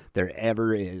all there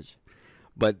ever is.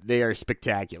 But they are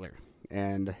spectacular,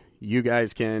 and you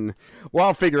guys can,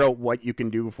 well, figure out what you can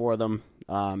do for them.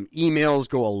 Emails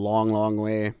go a long, long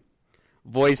way.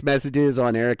 Voice messages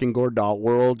on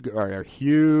ericandgord.world are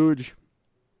huge.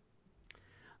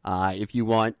 If you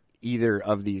want either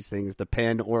of these things, the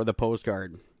pen or the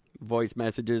postcard, voice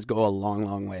messages go a long,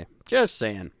 long way. Just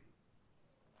saying.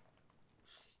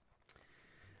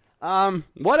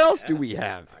 What else do we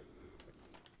have?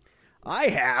 I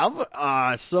have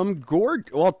some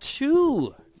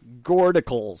two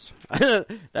Gordicles.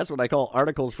 That's what I call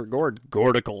articles for Gord.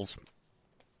 Gordicles.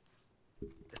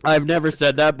 I've never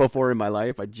said that before in my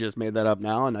life. I just made that up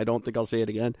now, and I don't think I'll say it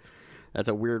again. That's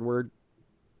a weird word.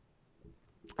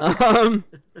 I'm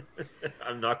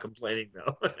not complaining,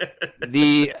 though.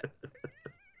 The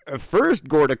first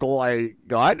Gordicle I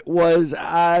got was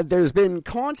there's been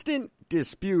constant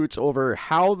disputes over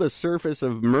how the surface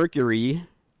of Mercury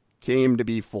came to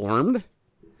be formed,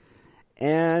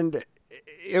 and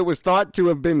it was thought to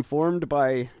have been formed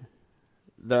by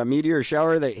the meteor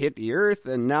shower that hit the Earth,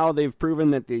 and now they've proven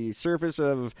that the surface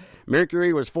of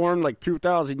Mercury was formed like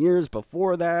 2,000 years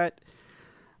before that.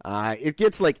 It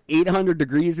gets like 800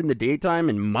 degrees in the daytime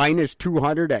and minus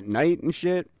 200 at night and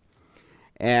shit.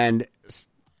 And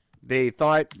they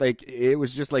thought like it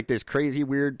was just like this crazy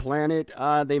weird planet.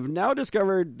 They've now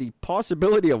discovered the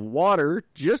possibility of water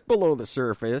just below the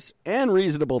surface and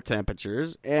reasonable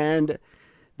temperatures, and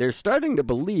they're starting to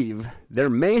believe there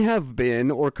may have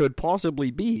been or could possibly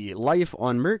be life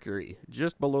on Mercury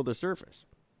just below the surface.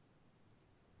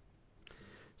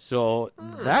 So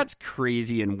that's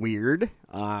crazy and weird.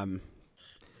 A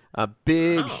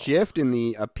big shift in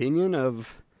the opinion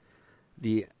of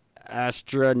the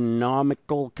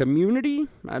astronomical community.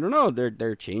 I don't know.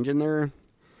 They're changing their...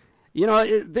 You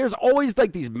know, there's always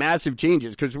like these massive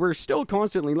changes because we're still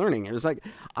constantly learning. It was like,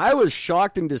 I was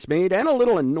shocked and dismayed and a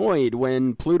little annoyed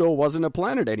when Pluto wasn't a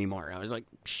planet anymore. I was like,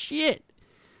 shit,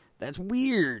 that's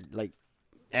weird. Like,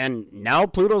 and now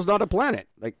Pluto's not a planet.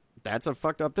 Like, that's a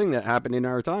fucked up thing that happened in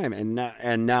our time. And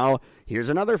now here's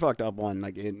another fucked up one.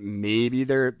 Like, maybe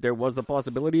there was the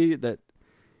possibility that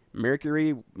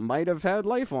Mercury might have had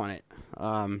life on it,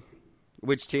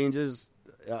 which changes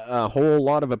a whole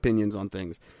lot of opinions on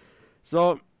things.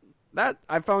 So that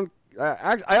I found,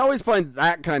 I always find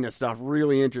that kind of stuff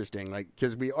really interesting, like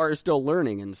because we are still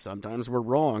learning, and sometimes we're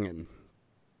wrong,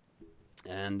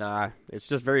 and it's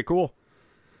just very cool.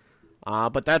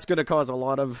 But that's going to cause a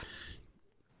lot of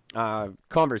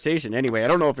conversation anyway. I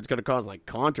don't know if it's going to cause like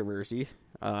controversy,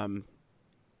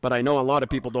 but I know a lot of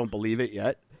people don't believe it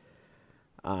yet.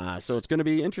 So it's going to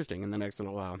be interesting in the next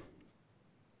little while.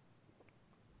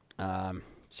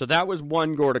 So that was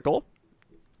one Gordicle.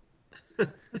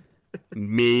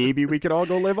 Maybe we could all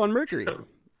go live on Mercury.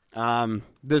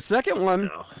 The second one,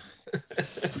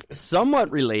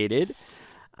 somewhat related.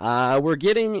 We're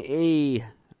getting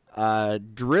a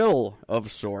drill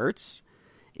of sorts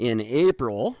in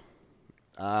April.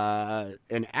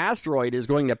 An asteroid is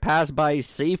going to pass by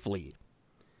safely.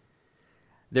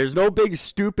 There's no big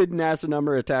stupid NASA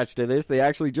number attached to this. They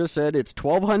actually just said it's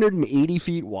 1,280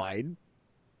 feet wide.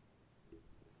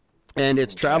 And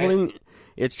it's traveling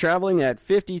at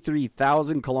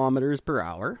 53,000 kilometers per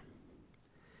hour.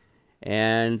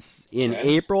 And in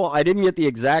April, I didn't get the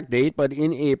exact date, but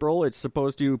in April, it's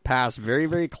supposed to pass very,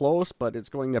 very close, but it's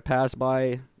going to pass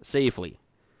by safely.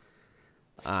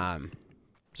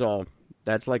 So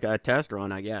that's like a test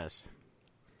run, I guess.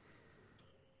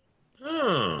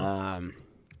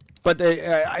 But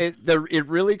it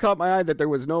really caught my eye that there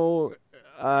was no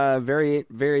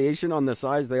variation on the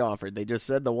size they offered. They just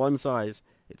said the one size.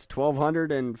 It's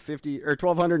 1,250 or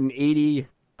 1,280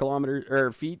 kilometers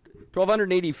or feet,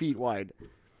 1,280 feet wide.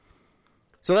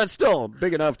 So that's still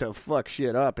big enough to fuck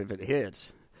shit up if it hits.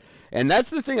 And that's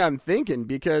the thing I'm thinking,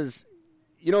 because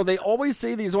you know they always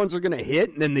say these ones are going to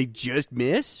hit and then they just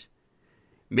miss.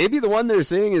 Maybe the one they're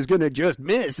saying is going to just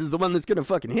miss is the one that's going to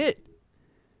fucking hit.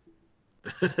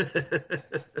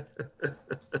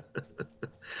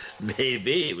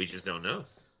 Maybe we just don't know.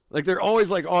 Like they're always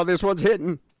like, "Oh, this one's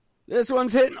hitting. This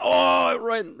one's hitting. Oh,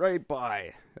 right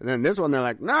by." And then this one, they're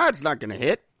like, "No, it's not going to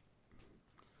hit."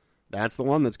 That's the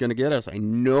one that's going to get us. I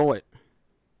know it.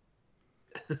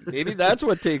 Maybe that's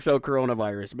what takes out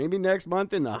coronavirus. Maybe next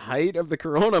month, in the height of the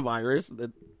coronavirus,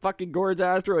 the fucking Gourds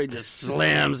asteroid just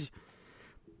slams.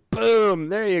 Boom!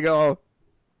 There you go.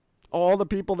 All the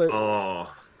people that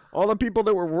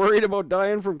were worried about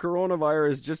dying from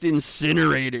coronavirus just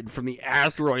incinerated from the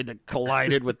asteroid that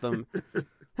collided with them.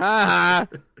 Ha ha!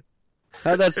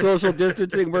 How'd that social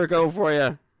distancing work out for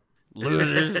you,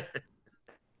 losers?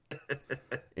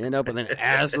 End up with an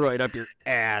asteroid up your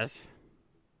ass.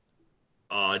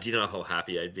 Oh, do you know how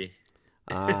happy I'd be?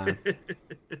 That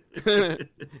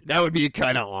would be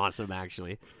kind of awesome,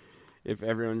 actually. If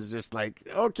everyone's just like,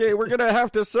 okay, we're going to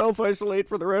have to self-isolate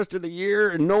for the rest of the year,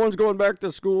 and no one's going back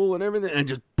to school and everything, and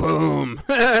just boom.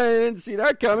 I didn't see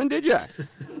that coming, did ya?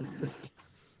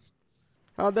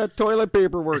 How'd that toilet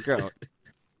paper work out?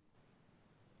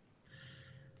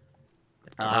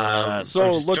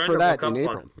 So look for that in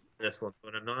April. This one,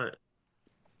 but I'm not.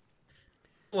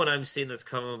 One I'm seeing that's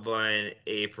coming by in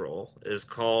April is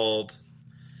called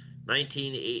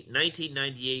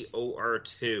 1998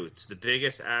 OR2. It's the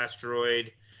biggest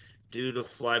asteroid due to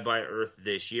fly by Earth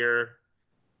this year.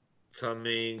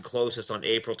 Coming closest on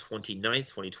April 29th,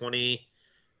 2020.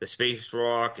 The space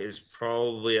rock is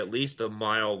probably at least a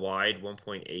mile wide,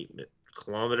 1.8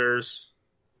 kilometers,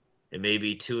 and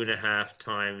maybe 2.5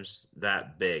 times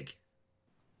that big.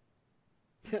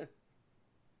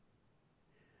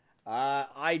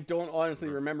 I don't honestly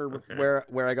remember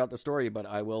where I got the story, but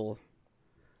I will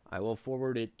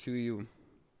forward it to you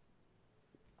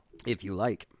if you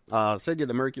like. I'll send you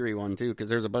the Mercury one too, because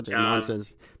there's a bunch of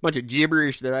nonsense, bunch of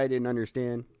gibberish that I didn't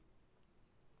understand.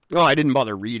 Well, I didn't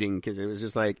bother reading because it was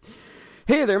just like,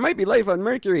 hey, there might be life on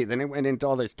Mercury. Then it went into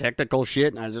all this technical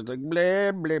shit, and I was just like,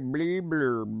 blah, blah, blah,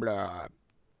 blah, blah.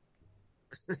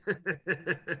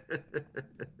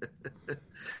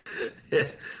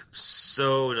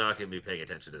 So not going to be paying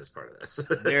attention to this part of this.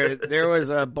 there was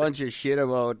a bunch of shit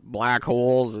about black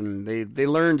holes, and they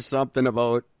learned something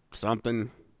about something.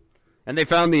 And they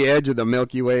found the edge of the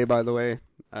Milky Way, by the way.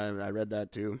 I read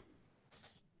that too.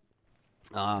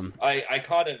 I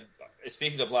caught it.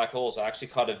 Speaking of black holes, I actually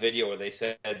caught a video where they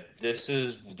said this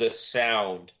is the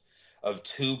sound of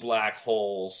two black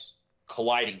holes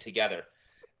colliding together.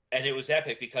 And it was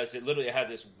epic because it literally had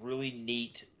this really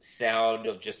neat sound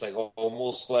of just like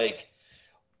almost like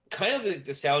kind of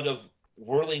the sound of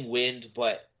whirling wind,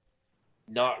 but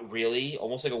not really,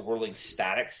 almost like a whirling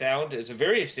static sound. It's a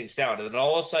very interesting sound. And then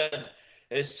all of a sudden,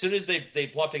 as soon as they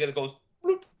plop together, it goes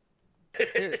bloop.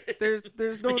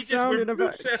 There's no sound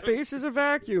in space is a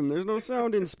vacuum. There's no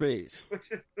sound in space.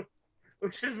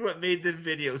 Which is what made the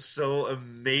video so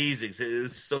amazing. It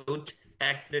is so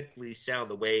technically sound,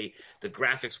 the way the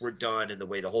graphics were done and the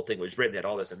way the whole thing was written. It had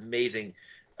all this amazing,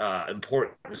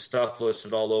 important stuff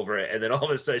listed all over it. And then all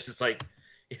of a sudden, it's just like,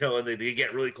 you know, and they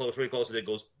get really close, and it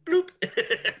goes bloop.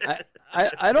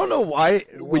 I don't know why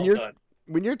when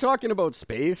when you're talking about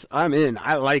space, I'm in.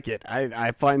 I like it.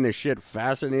 I find this shit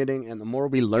fascinating, and the more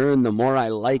we learn, the more I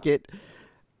like it.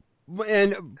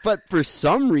 But for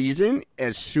some reason,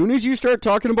 as soon as you start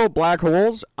talking about black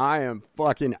holes, I am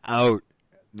fucking out.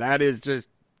 That is just...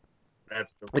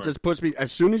 It just puts me...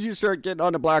 As soon as you start getting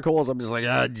onto black holes, I'm just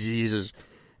like, Jesus.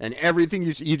 And everything,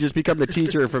 you just become the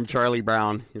teacher from Charlie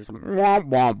Brown. You're just like, womp,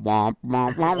 womp, womp,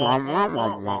 womp, womp, womp,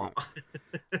 womp, womp.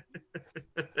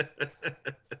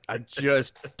 I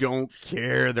just don't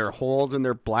care. They're holes and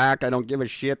they're black. I don't give a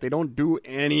shit. They don't do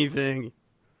anything.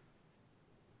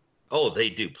 Oh, they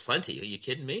do plenty. Are you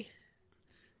kidding me?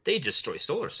 They destroy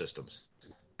solar systems.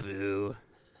 Boo.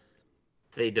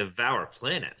 They devour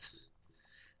planets.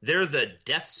 They're the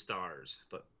Death Stars,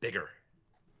 but bigger.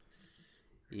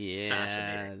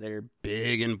 Yeah, they're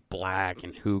big and black,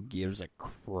 and who gives a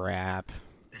crap?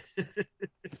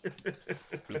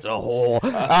 It's a hole.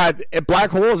 Black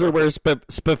holes are where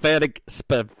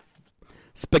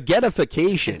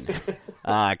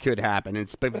spaghettification could happen, and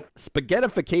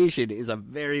spaghettification is a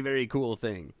very, very cool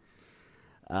thing.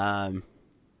 Explain.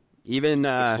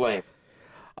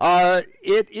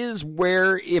 It is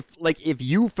where if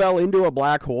you fell into a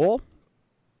black hole,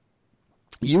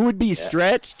 you would be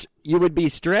stretched. You would be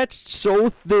stretched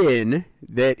so thin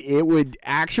that it would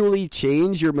actually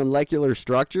change your molecular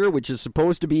structure, which is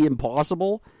supposed to be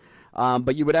impossible.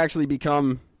 But you would actually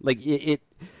become it.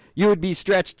 You would be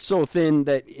stretched so thin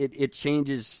that it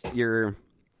changes your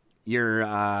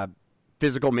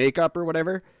physical makeup or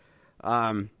whatever.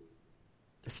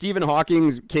 Stephen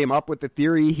Hawking came up with the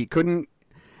theory. He couldn't,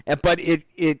 but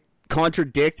it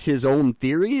contradicts his own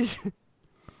theories.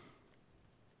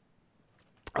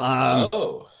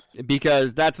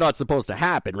 Because that's not supposed to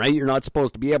happen, right? You're not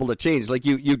supposed to be able to change. Like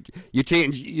you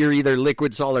change. You're either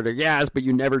liquid, solid, or gas, but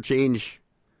you never change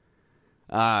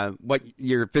what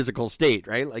your physical state,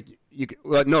 right? Like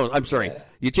no, I'm sorry.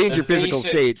 You change your physical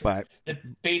state, but the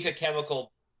basic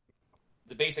chemical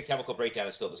breakdown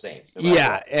is still the same.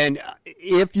 Yeah, and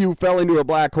if you fell into a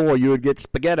black hole, you would get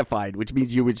spaghettified, which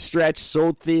means you would stretch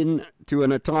so thin to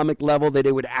an atomic level that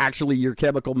it would actually your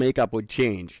chemical makeup would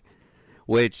change,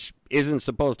 which isn't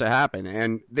supposed to happen.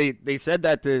 And they said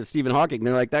that to Stephen Hawking.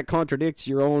 They're like, that contradicts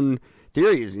your own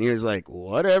theories. And he was like,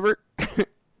 whatever.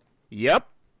 Yep,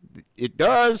 it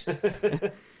does.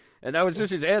 And that was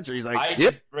just his answer. He's like,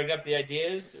 just bring up the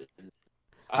ideas.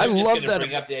 I'm just going to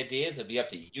bring up the ideas. It'll be up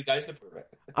to you guys to prove it.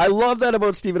 I love that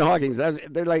about Stephen Hawking.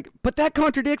 They're like, but that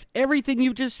contradicts everything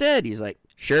you just said. He's like,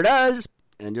 sure does.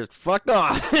 And just fucked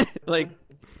off. Like,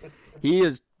 he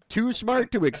is too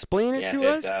smart to explain it to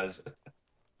us. Yes, it does.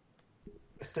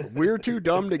 We're too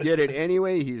dumb to get it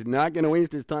anyway. He's not going to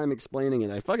waste his time explaining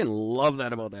it. I fucking love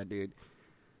that about that dude.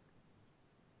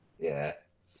 Yeah.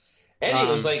 And he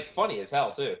was, funny as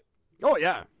hell, too. Oh,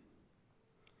 yeah.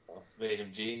 Made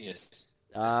him genius.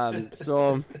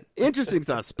 So, interesting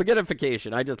stuff.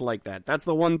 Spaghettification. I just like that. That's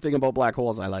the one thing about black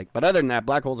holes I like. But other than that,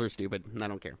 black holes are stupid. And I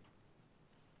don't care.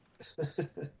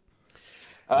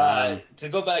 To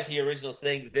go back to the original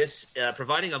thing, this,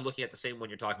 providing I'm looking at the same one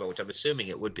you're talking about, which I'm assuming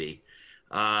it would be,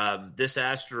 this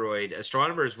asteroid,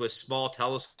 astronomers with small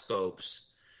telescopes,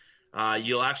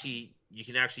 you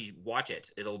can actually watch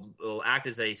it. It'll act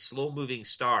as a slow-moving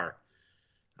star.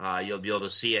 You'll be able to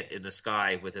see it in the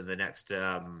sky within the next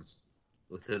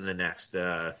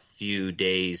few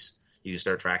days. You can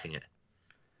start tracking it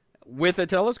with a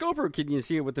telescope, or can you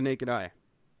see it with the naked eye?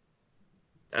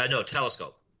 No,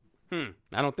 telescope.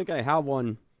 I don't think I have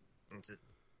one.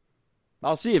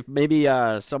 I'll see if maybe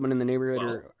someone in the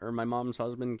neighborhood or my mom's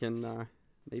husband can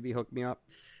maybe hook me up.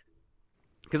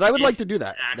 Because I would like to do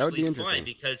that. That would be interesting. Fine,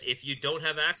 because if you don't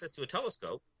have access to a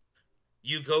telescope,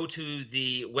 you go to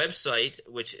the website,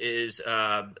 which is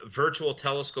Virtual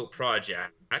Telescope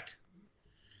Project,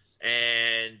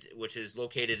 and which is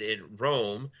located in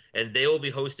Rome, and they will be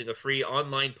hosting a free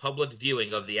online public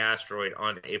viewing of the asteroid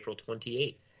on April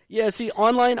 28th. Yeah, see,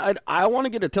 online, I want to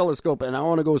get a telescope, and I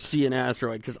want to go see an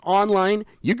asteroid, because online,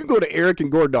 you can go to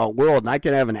ericandgord.world, and I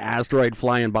can have an asteroid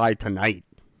flying by tonight.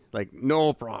 Like,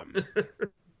 no problem.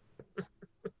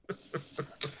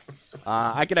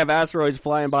 I can have asteroids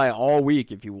flying by all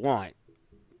week if you want.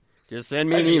 Just send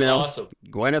me an email. Awesome.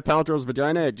 Gwyneth Paltrow's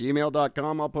Vagina at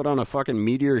gmail.com. I'll put on a fucking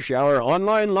meteor shower.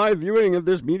 Online live viewing of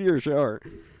this meteor shower.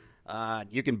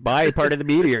 You can buy part of the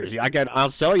meteors.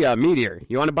 I'll sell you a meteor.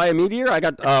 You want to buy a meteor? I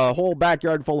got a whole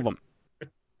backyard full of them.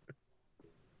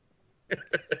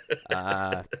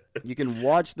 You can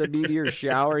watch the meteor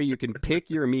shower. You can pick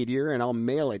your meteor, and I'll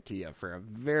mail it to you for a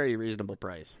very reasonable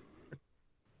price.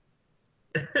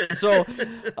 So,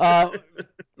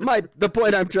 the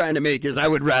point I'm trying to make is I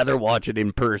would rather watch it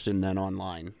in person than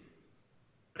online.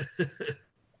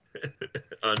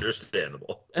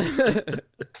 Understandable.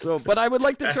 So, but I would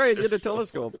like to try and get a So-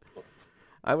 telescope.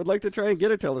 I would like to try and get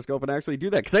a telescope and actually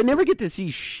do that because I never get to see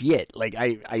shit. Like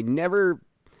I never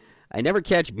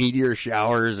catch meteor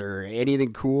showers or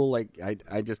anything cool. Like I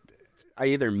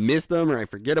either miss them or I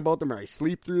forget about them or I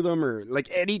sleep through them or like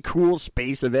any cool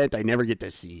space event I never get to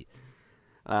see.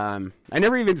 I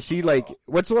never even see like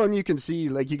what's the one you can see?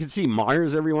 Like you can see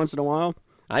Mars every once in a while.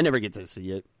 I never get to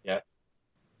see it. Yeah.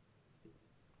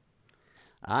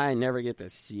 I never get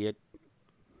to see it.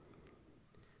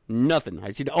 Nothing.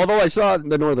 Although I saw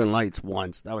the Northern Lights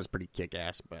once. That was pretty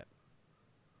kick-ass, but...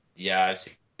 Yeah, I've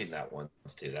seen that once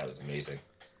too. That was amazing.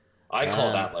 I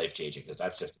call that life-changing because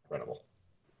that's just incredible.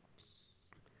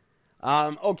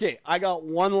 Okay, I got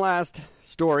one last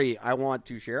story I want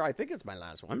to share. I think it's my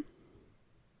last one.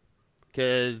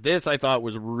 Because this I thought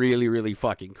was really, really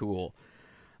fucking cool.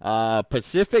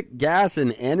 Pacific Gas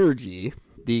and Energy,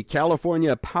 the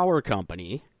California power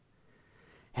company,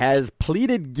 has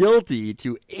pleaded guilty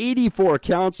to 84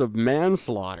 counts of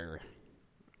manslaughter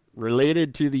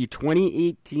related to the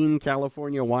 2018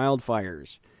 California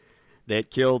wildfires that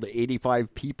killed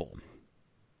 85 people.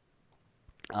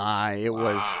 It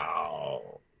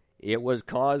was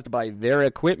caused by their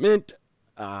equipment.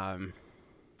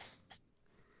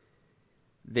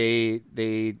 They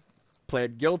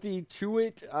pled guilty to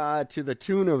it to the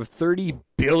tune of $30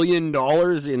 billion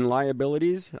in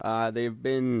liabilities. They've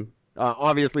been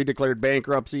obviously declared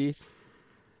bankruptcy.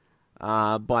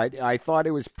 But I thought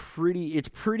it's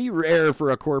pretty rare for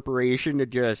a corporation to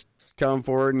just come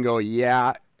forward and go,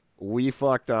 yeah, we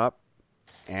fucked up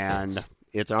and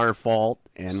it's our fault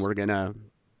and we're going to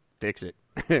fix it.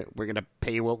 We're going to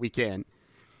pay what we can.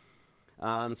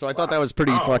 So I thought that was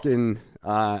pretty fucking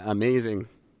amazing.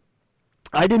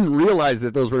 I didn't realize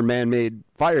that those were man-made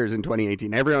fires in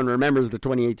 2018. Everyone remembers the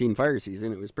 2018 fire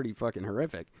season. It was pretty fucking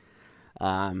horrific.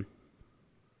 I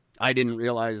didn't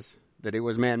realize that it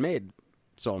was man-made.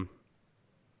 So,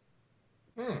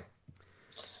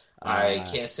 I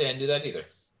can't say I knew that either.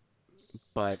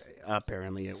 But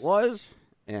apparently it was,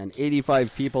 and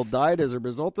 85 people died as a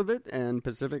result of it, and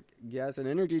Pacific Gas and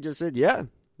Energy just said, yeah,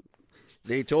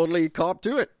 they totally copped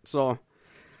to it. So,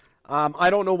 I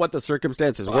don't know what the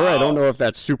circumstances were. I don't know if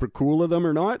that's super cool of them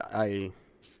or not.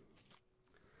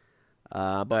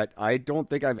 But I don't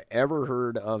think I've ever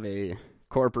heard of a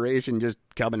corporation just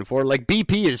coming forward. Like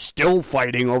BP is still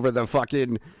fighting over the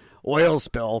fucking oil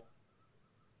spill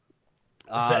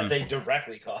that they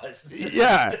directly caused.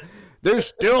 Yeah, they're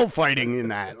still fighting in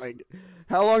that. Like,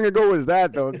 how long ago was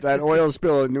that though? That oil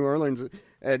spill in New Orleans,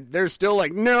 and they're still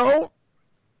like, no.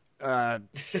 And,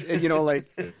 you know, like,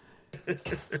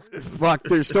 fuck.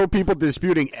 There's still people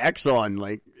disputing Exxon.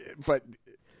 Like, but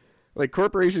like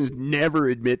corporations never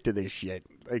admit to this shit.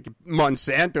 Like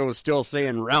Monsanto is still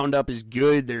saying Roundup is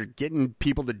good. They're getting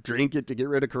people to drink it to get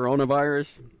rid of coronavirus.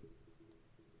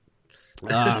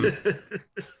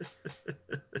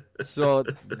 So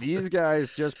these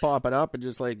guys just pop it up and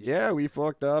just like, yeah, we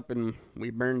fucked up and we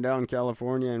burned down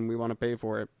California and we want to pay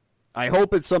for it. I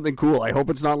hope it's something cool. I hope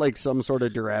it's not like some sort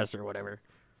of duress or whatever.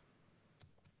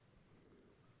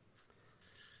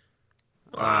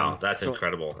 Wow, that's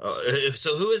incredible.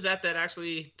 So who is that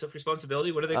actually took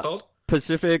responsibility? What are they called?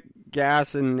 Pacific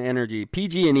Gas and Energy,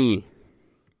 PG&E.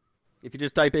 If you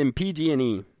just type in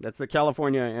PG&E, that's the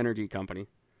California Energy Company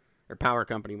or Power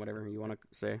Company, whatever you want to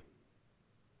say.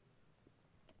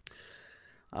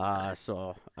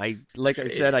 So I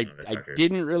said, I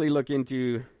didn't really look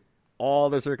into all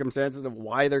the circumstances of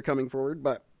why they're coming forward,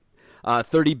 but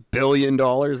 $30 billion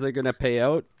they're going to pay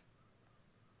out.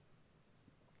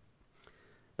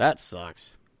 That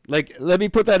sucks. Like, let me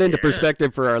put that into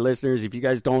perspective for our listeners. If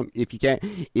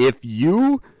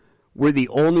you were the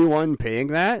only one paying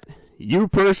that, you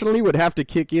personally would have to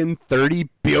kick in $30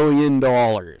 billion.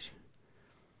 There.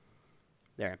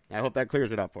 I hope that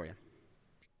clears it up for you.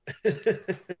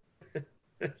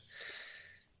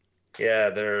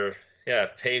 Pay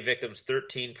victims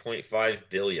 $13.5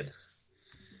 billion.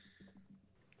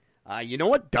 You know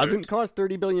what doesn't cost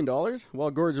 $30 billion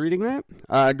while Gord's reading that?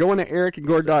 Going to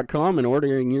ericandgord.com and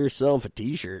ordering yourself a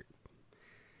t-shirt.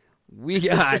 We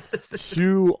got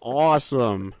 2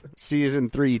 awesome Season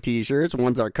 3 t-shirts.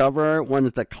 One's our cover art,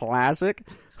 one's the classic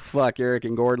Fuck Eric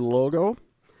and Gord logo.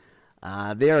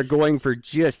 They are going for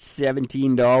just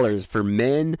 $17 for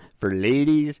men, for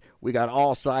ladies. We got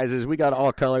all sizes, we got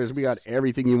all colors, we got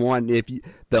everything you want.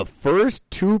 The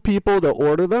first 2 people to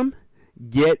order them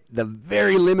get the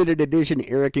very limited edition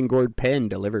Eric and Gord pen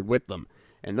delivered with them.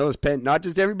 And those pens, not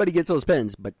just everybody gets those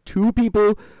pens, but 2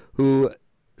 people who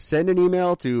send an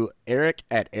email to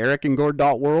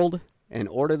Eric@ericandgord.world and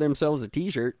order themselves a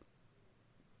t-shirt,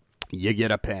 you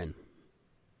get a pen.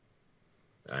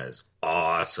 That is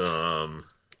awesome.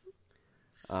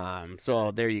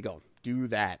 So there you go. Do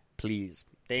that, please.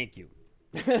 Thank you.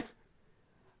 Wait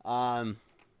a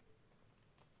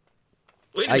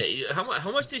minute.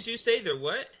 How much did you say they're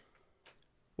what?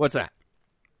 What's that?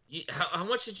 How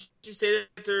much did you say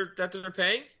that they're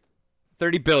paying?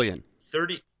 30 billion.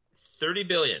 30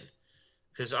 billion.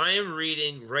 Because I am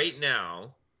reading right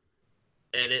now,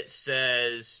 and it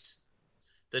says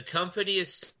the company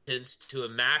is sentenced to a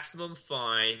maximum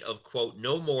fine of, quote,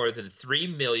 no more than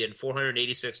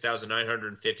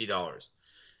 $3,486,950.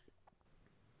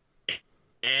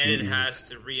 And it has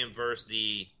to reimburse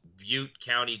the Butte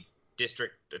County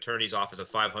District Attorney's Office of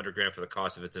 $500,000 for the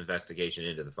cost of its investigation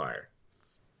into the fire.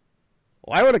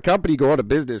 Why would a company go out of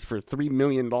business for $3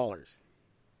 million? Well,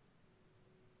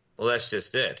 that's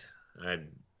just it.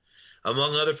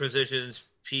 Among other positions,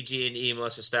 PG&E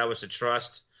must establish a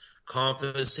trust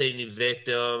compensating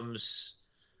victims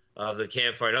of the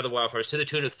Camp Fire and other wildfires to the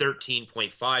tune of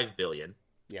 $13.5 billion.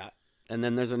 Yeah, and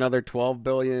then there's another $12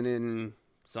 billion in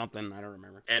something I don't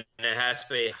remember. And it has to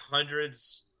pay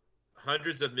hundreds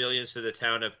of millions to the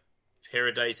town of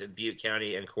Paradise and Butte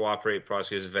County and cooperate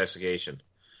prosecutors' investigation.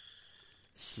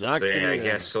 Sucks. So, yeah, I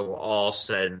guess so. All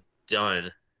said and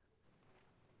done.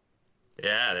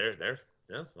 Yeah, they're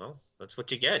yeah. Well, that's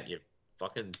what you get. You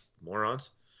fucking morons.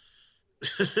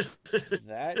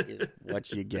 That is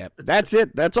what you get. That's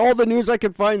it. That's all the news I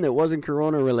could find that wasn't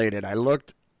Corona related. I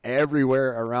looked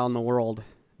everywhere around the world.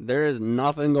 There is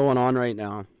nothing going on right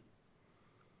now.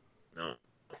 No.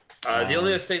 The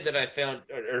only other thing that I found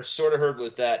or sort of heard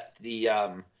was that the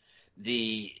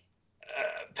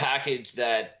package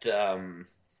that the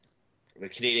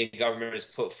Canadian government has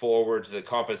put forward, the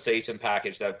compensation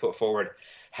package that I put forward,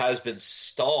 has been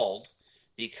stalled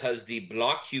because the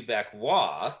Bloc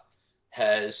Québécois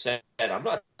has said, I'm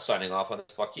not signing off on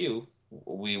this, fuck you,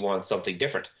 we want something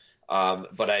different.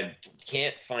 But I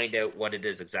can't find out what it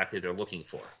is exactly they're looking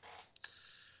for.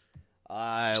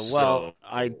 But it's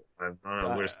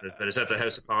at the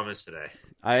House of Commons today.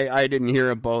 I didn't hear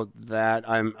about that.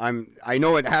 I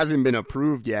know it hasn't been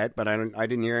approved yet, but I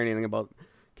didn't hear anything about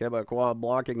Quebecois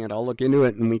blocking it. I'll look into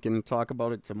it and we can talk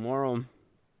about it tomorrow.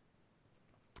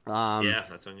 Yeah,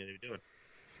 that's what I'm going to be doing.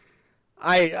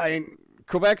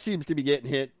 Quebec seems to be getting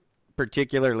hit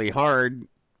particularly hard,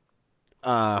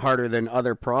 harder than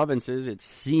other provinces, it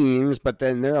seems. But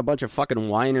then they're a bunch of fucking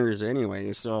whiners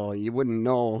anyway, so you wouldn't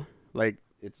know. Like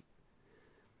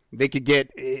they could get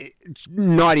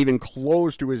not even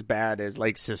close to as bad as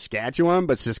like Saskatchewan,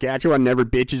 but Saskatchewan never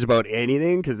bitches about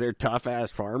anything because they're tough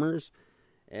ass farmers.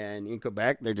 And in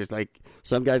Quebec, they're just like,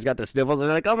 some guys got the sniffles and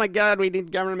they're like, oh my God, we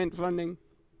need government funding.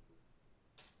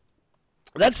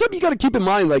 That's something you got to keep in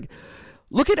mind. Like,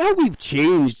 look at how we've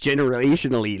changed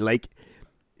generationally. Like,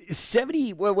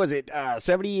 70,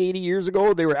 80 years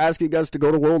ago, they were asking us to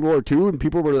go to World War II, and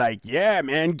people were like, yeah,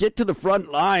 man, get to the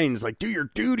front lines. Like, do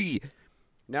your duty.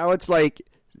 Now it's like,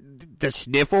 the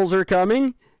sniffles are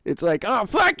coming. It's like, oh,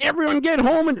 fuck, everyone get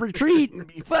home and retreat and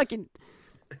be fucking...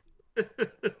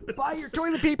 buy your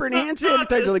toilet paper and hand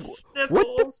sanitizer. Like, what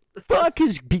the fuck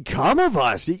has become of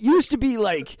us? It used to be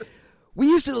like... We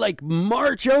used to, like,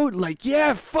 march out and, like,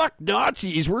 yeah, fuck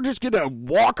Nazis. We're just going to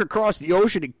walk across the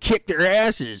ocean and kick their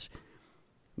asses.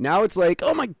 Now it's like,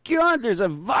 oh, my God, there's a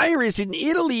virus in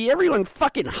Italy. Everyone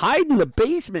fucking hide in the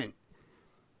basement.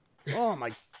 Oh,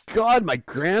 my God, my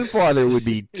grandfather would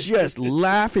be just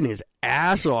laughing his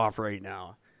ass off right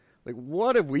now. Like,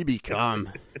 what have we become?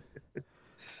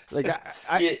 Like,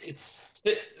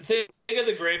 Think of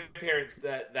the grandparents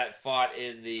that fought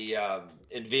in the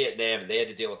in Vietnam, and they had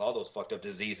to deal with all those fucked up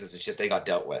diseases and shit they got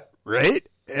dealt with. Right?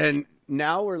 And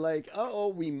now we're like,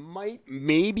 we might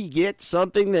maybe get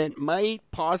something that might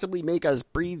possibly make us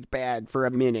breathe bad for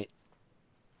a minute.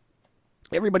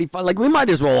 Everybody, like, we might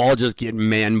as well all just get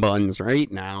man buns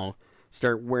right now.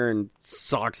 Start wearing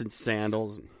socks and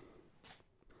sandals. And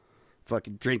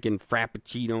fucking drinking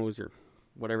frappuccinos or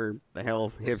whatever the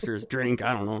hell hipsters drink.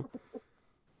 I don't know.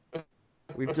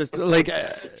 We've just, like...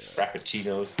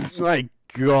 frappuccinos. My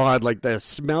God, like, the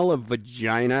smell of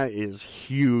vagina is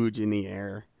huge in the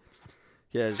air.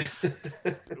 Yes.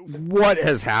 What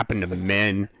has happened to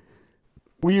men?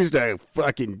 We used to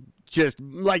fucking just,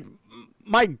 like...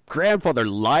 My grandfather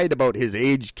lied about his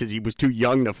age because he was too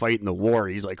young to fight in the war.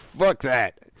 He's like, fuck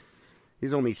that.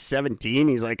 He's only 17.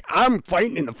 He's like, I'm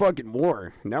fighting in the fucking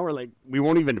war. Now we're like, we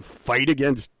won't even fight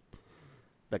against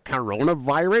the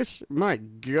coronavirus? My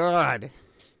God.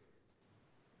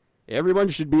 Everyone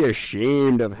should be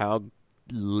ashamed of how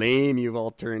lame you've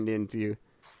all turned into.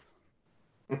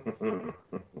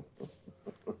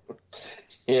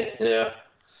 Yeah.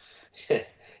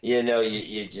 You know,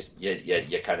 you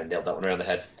kind of nailed that one around the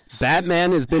head.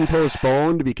 Batman has been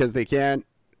postponed because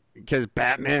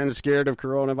Batman's scared of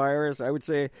coronavirus. I would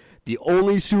say the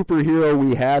only superhero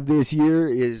we have this year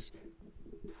is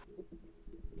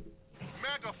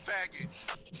Mega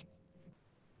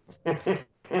faggot.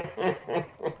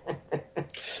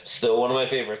 Still one of my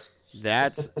favorites.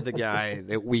 That's the guy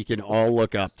that we can all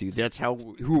look up to. That's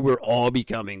who we're all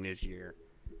becoming this year.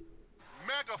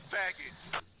 Mega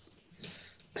faggot.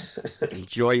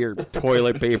 Enjoy your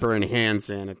toilet paper and hand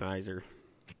sanitizer.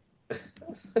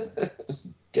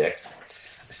 Dicks.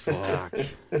 Fuck.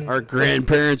 Our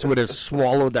grandparents would have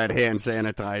swallowed that hand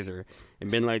sanitizer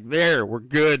and been like, there, we're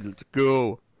good, let's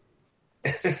go.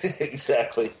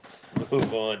 Exactly.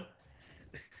 Move on.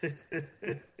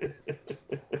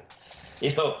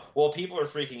 You know, while people are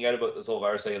freaking out about this whole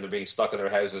virus thing and they're being stuck in their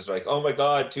houses, like, oh my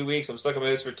God, 2 weeks, I'm stuck in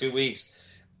my house for 2 weeks.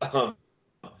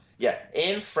 Yeah,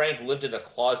 Anne Frank lived in a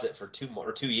closet for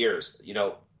 2 years. You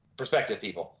know, perspective,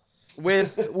 people.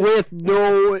 With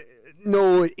no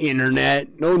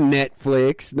internet, no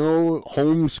Netflix, no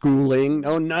homeschooling,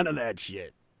 no none of that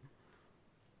shit.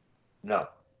 No.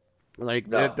 Like,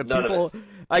 no, the people,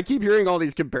 I keep hearing all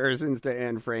these comparisons to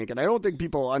Anne Frank, and I don't think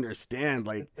people understand.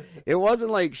 Like, it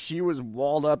wasn't like she was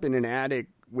walled up in an attic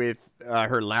with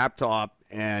her laptop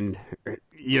and,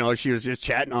 you know, she was just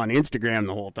chatting on Instagram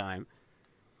the whole time.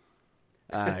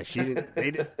 She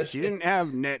didn't have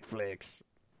Netflix.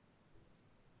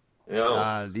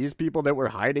 No. These people that were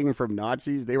hiding from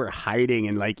Nazis, they were hiding,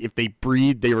 and, like, if they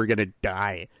breathed, they were going to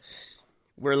die.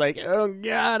 We're like, oh,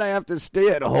 God, I have to stay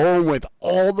at home with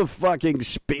all the fucking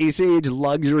space-age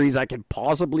luxuries I can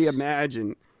possibly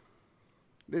imagine.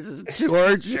 This is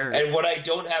torture. And what I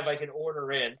don't have, I can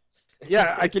order in.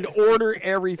 Yeah, I can order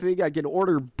everything. I can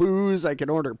order booze. I can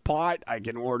order pot. I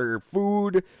can order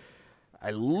food.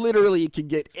 I literally can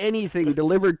get anything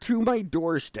delivered to my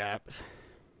doorstep.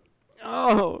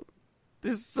 Oh,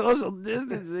 this social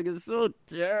distancing is so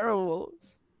terrible.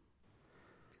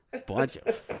 Bunch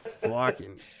of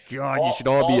fucking God! You should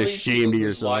all be ashamed of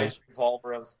yourselves.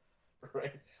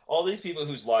 Right? All these people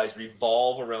whose lives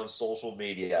revolve around social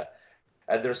media,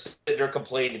 and they're sitting there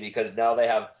complaining because now they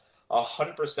have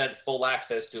 100% full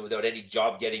access to it without any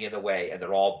job getting in the way, and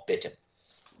they're all bitten.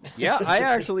 Yeah, I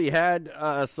actually had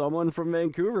someone from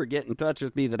Vancouver get in touch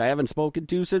with me that I haven't spoken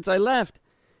to since I left,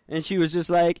 and she was just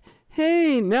like,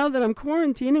 "Hey, now that I'm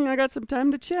quarantining, I got some time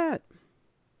to chat."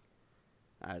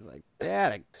 I was like,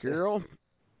 that a girl.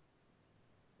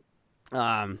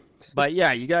 But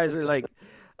yeah, you guys are like,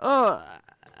 oh,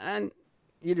 and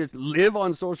you just live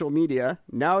on social media.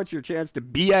 Now it's your chance to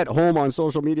be at home on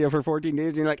social media for 14 days.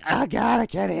 And you're like, oh, God, I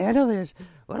can't handle this.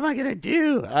 What am I going to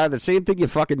do? The same thing you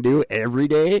fucking do every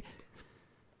day.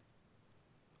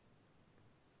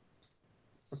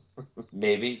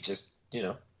 Maybe just, you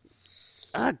know.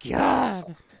 Oh,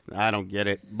 God. I don't get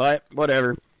it. But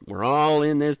whatever. We're all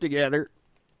in this together.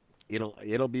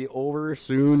 It'll be over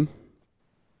soon.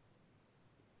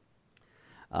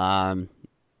 And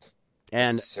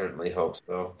certainly hope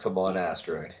so. Come on,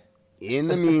 asteroid. In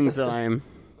the meantime,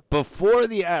 before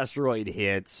the asteroid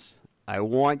hits, I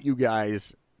want you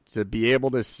guys to be able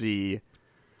to see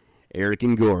Eric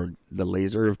and Gord, the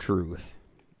Laser of Truth,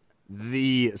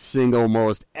 the single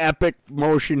most epic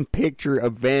motion picture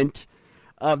event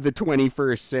of the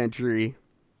 21st century.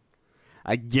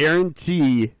 I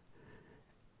guarantee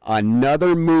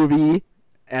another movie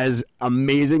as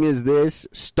amazing as this,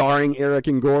 starring Eric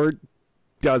and Gord,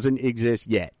 doesn't exist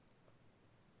yet.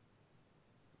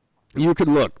 You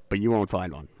can look, but you won't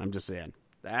find one. I'm just saying.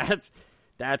 That's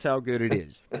how good it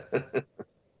is.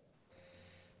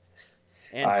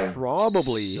 And I'm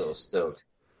probably so stoked.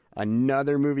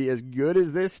 Another movie as good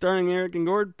as this starring Eric and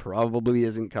Gord probably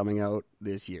isn't coming out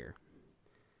this year.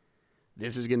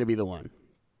 This is going to be the one.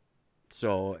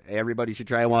 So everybody should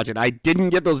try and watch it. I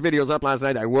didn't get those videos up last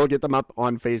night. I will get them up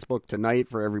on Facebook tonight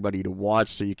for everybody to watch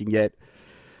so you can get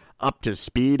up to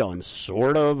speed on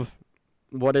sort of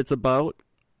what it's about.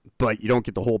 But you don't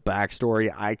get the whole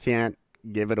backstory. I can't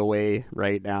give it away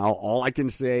right now. All I can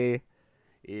say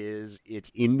is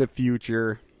it's in the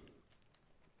future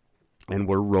and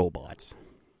we're robots.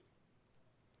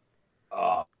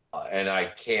 And I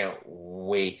can't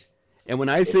wait. And when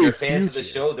I if say you're fans future, of the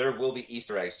show, there will be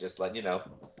Easter eggs, just letting you know.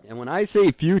 And when I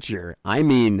say future, I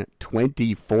mean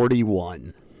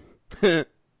 2041.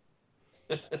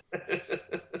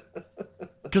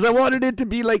 Because I wanted it to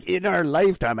be like in our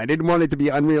lifetime. I didn't want it to be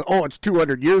unreal. Oh, it's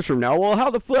 200 years from now. Well,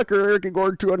 how the fuck are Eric and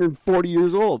Gord 240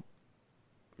 years old?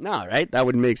 No, right? That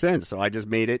wouldn't make sense. So I just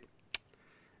made it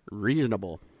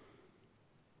reasonable.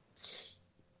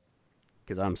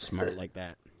 Because I'm smart like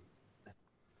that.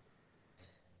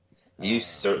 You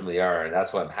certainly are, and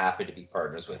that's why I'm happy to be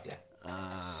partners with you.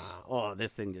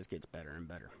 This thing just gets better and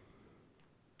better.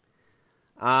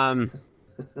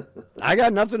 I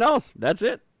got nothing else. That's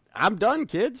it. I'm done,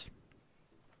 kids.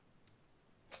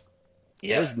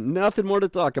 Yeah. There's nothing more to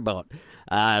talk about.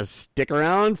 Stick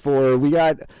around we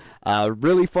got a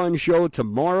really fun show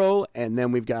tomorrow, and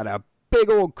then we've got a big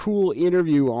old cool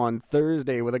interview on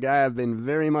Thursday with a guy I've been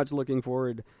very much looking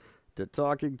forward to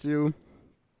talking to.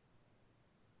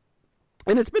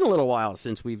 And it's been a little while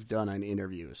since we've done an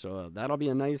interview, so that'll be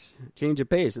a nice change of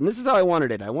pace. And this is how I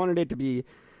wanted it. I wanted it to be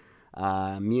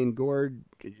me and Gord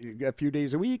a few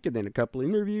days a week, and then a couple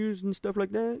interviews and stuff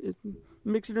like that.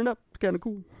 Mixing it up. It's kind of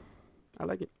cool. I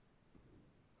like it.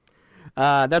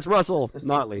 That's Russell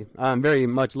Notley. I'm very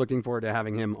much looking forward to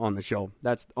having him on the show.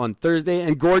 That's on Thursday,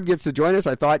 and Gord gets to join us.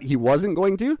 I thought he wasn't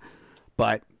going to,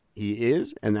 but he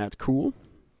is, and that's cool.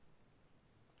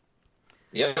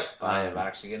 Yep, I am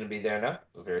actually going to be there now.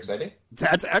 Very exciting.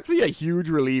 That's actually a huge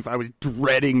relief. I was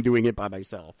dreading doing it by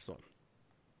myself. So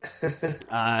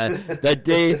that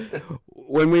day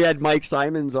when we had Mike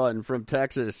Simons on from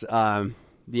Texas, the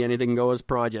Anything Goes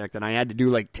project, and I had to do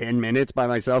like 10 minutes by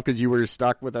myself because you were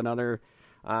stuck with another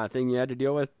thing you had to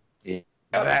deal with. Yeah.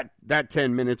 That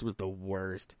 10 minutes was the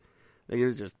worst. Like, it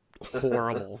was just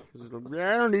horrible. It was like,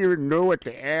 I don't even know what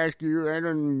to ask you. I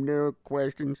don't know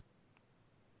questions.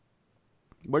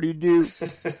 What do you do?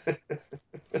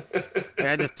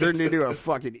 I just turned into a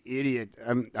fucking idiot.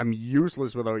 I'm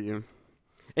useless without you.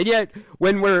 And yet,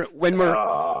 when we're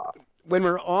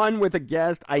on with a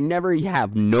guest, I never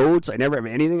have notes. I never have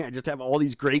anything. I just have all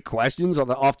these great questions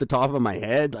off the top of my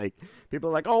head. Like, people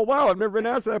are like, "Oh wow, I've never been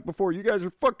asked that before. You guys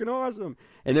are fucking awesome."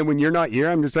 And then when you're not here,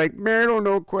 I'm just like, "Man, I don't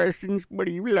know questions. What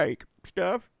do you like?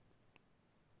 Stuff?"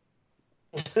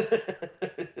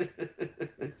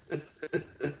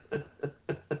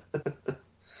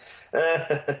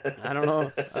 I don't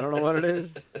know. I don't know what it is.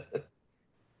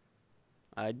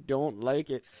 I don't like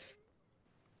it.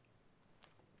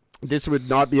 This would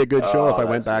not be a good show if I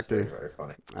went back to very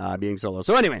funny. Being solo.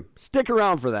 So anyway, stick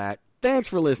around for that. Thanks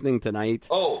for listening tonight.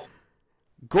 Oh,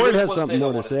 Gord has something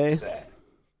more to say.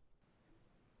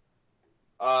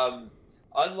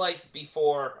 Unlike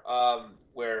before,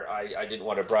 where I didn't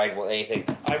want to brag about anything,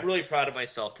 I'm really proud of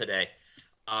myself today.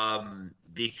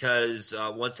 Because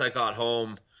once I got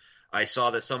home, I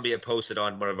saw that somebody had posted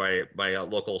on one of my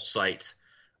local sites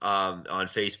on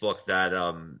Facebook that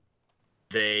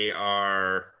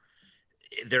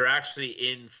they're actually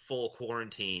in full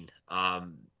quarantine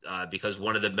because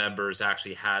one of the members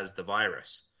actually has the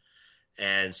virus.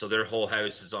 And so their whole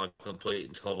house is on complete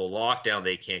and total lockdown.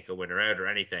 They can't go in or out or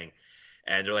anything.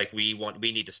 And they're like, we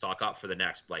need to stock up for the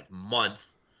next month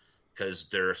because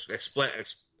they're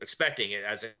expecting it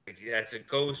as it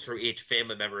goes through each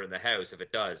family member in the house. If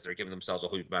it does, they're giving themselves a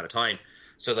huge amount of time.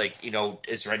 So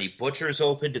is there any butchers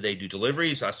open? Do they do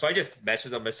deliveries? So I just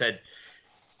messaged them. I said,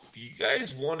 you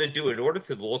guys want to do an order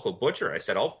through the local butcher? I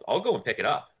said, I'll go and pick it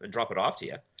up and drop it off to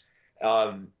you.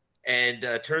 And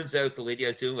turns out the lady I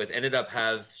was dealing with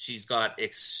she's got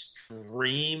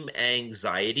extreme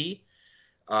anxiety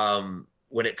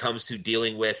when it comes to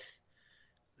dealing with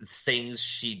things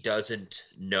she doesn't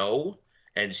know.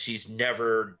 And she's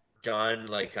never done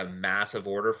a massive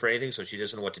order for anything, so she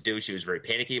doesn't know what to do. She was very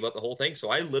panicky about the whole thing. So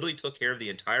I literally took care of the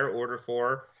entire order for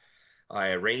her.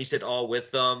 I arranged it all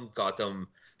with them, got them,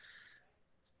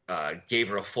 gave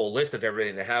her a full list of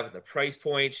everything they have at the price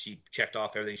point. She checked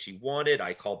off everything she wanted.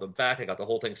 I called them back. I got the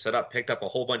whole thing set up, picked up a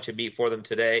whole bunch of meat for them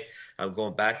today. I'm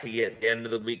going back again at the end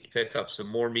of the week to pick up some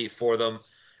more meat for them.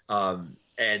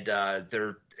 And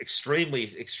they're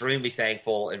extremely, extremely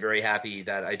thankful and very happy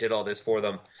that I did all this for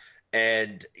them.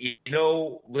 And,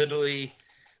 literally,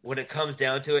 when it comes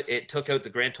down to it, it took out the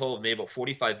grand total of maybe about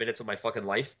 45 minutes of my fucking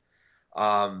life.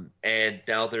 And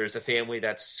now there's a family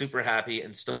that's super happy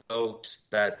and stoked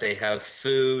that they have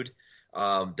food.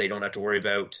 They don't have to worry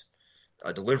about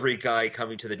a delivery guy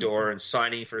coming to the door and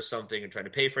signing for something and trying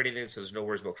to pay for anything, so there's no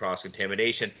worries about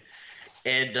cross-contamination.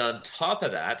 And on top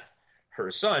of that, her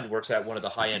son works at one of the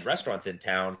high-end restaurants in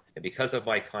town, and because of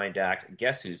my kind act,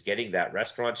 guess who's getting that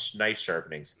restaurant knife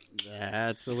sharpenings?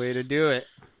 That's the way to do it.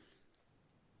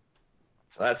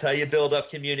 So that's how you build up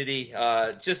community.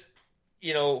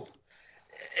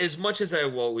 As much as I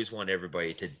always want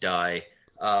everybody to die,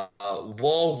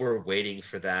 while we're waiting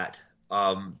for that,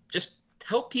 just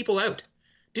help people out.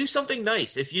 Do something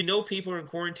nice. If you know people are in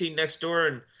quarantine next door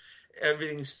and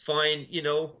everything's fine,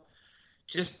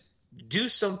 just do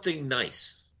something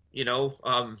nice.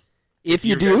 If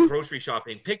you you're do, grocery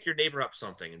shopping, pick your neighbor up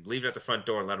something and leave it at the front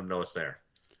door and let them know it's there.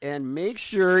 and make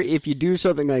sure if you do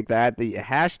something like that, the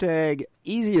hashtag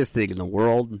easiest thing in the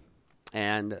world,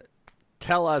 and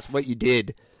tell us what you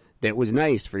did that was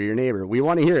nice for your neighbor. We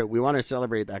want to hear it. We want to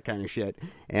celebrate that kind of shit.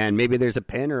 And maybe there's a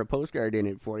pen or a postcard in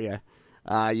it for you.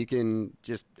 You can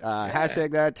just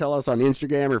hashtag that. Tell us on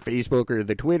Instagram or Facebook or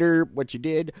the Twitter what you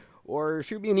did, or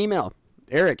shoot me an email,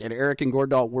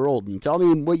 Eric@ericandgord.world, and tell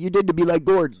me what you did to be like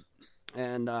Gord.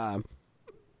 And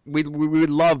we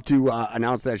would love to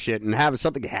announce that shit and have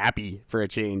something happy for a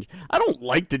change. I don't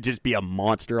like to just be a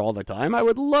monster all the time. I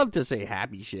would love to say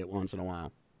happy shit once in a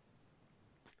while.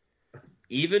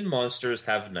 Even monsters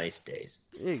have nice days.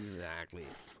 Exactly.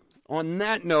 On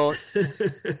that note,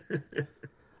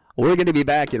 we're going to be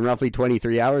back in roughly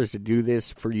 23 hours to do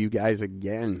this for you guys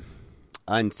again.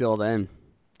 Until then,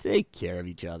 take care of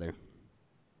each other.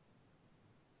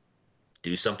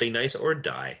 Do something nice or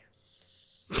die.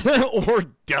 Or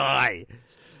die.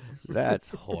 That's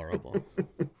horrible.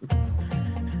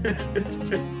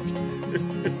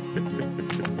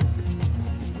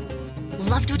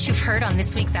 Loved what you've heard on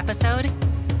this week's episode?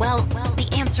 Well, the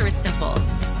answer is simple.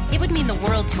 It would mean the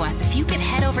world to us if you could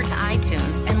head over to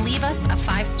iTunes and leave us a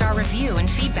 5-star review and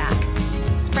feedback.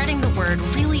 Spreading the word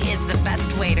really is the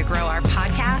best way to grow our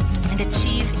podcast and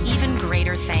achieve even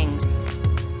greater things.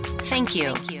 Thank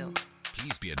you.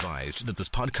 Please be advised that this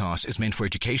podcast is meant for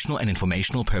educational and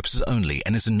informational purposes only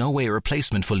and is in no way a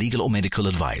replacement for legal or medical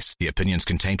advice. The opinions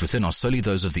contained within are solely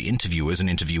those of the interviewers and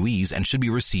interviewees and should be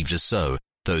received as so.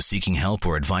 Those seeking help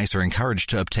or advice are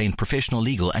encouraged to obtain professional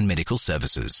legal and medical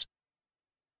services.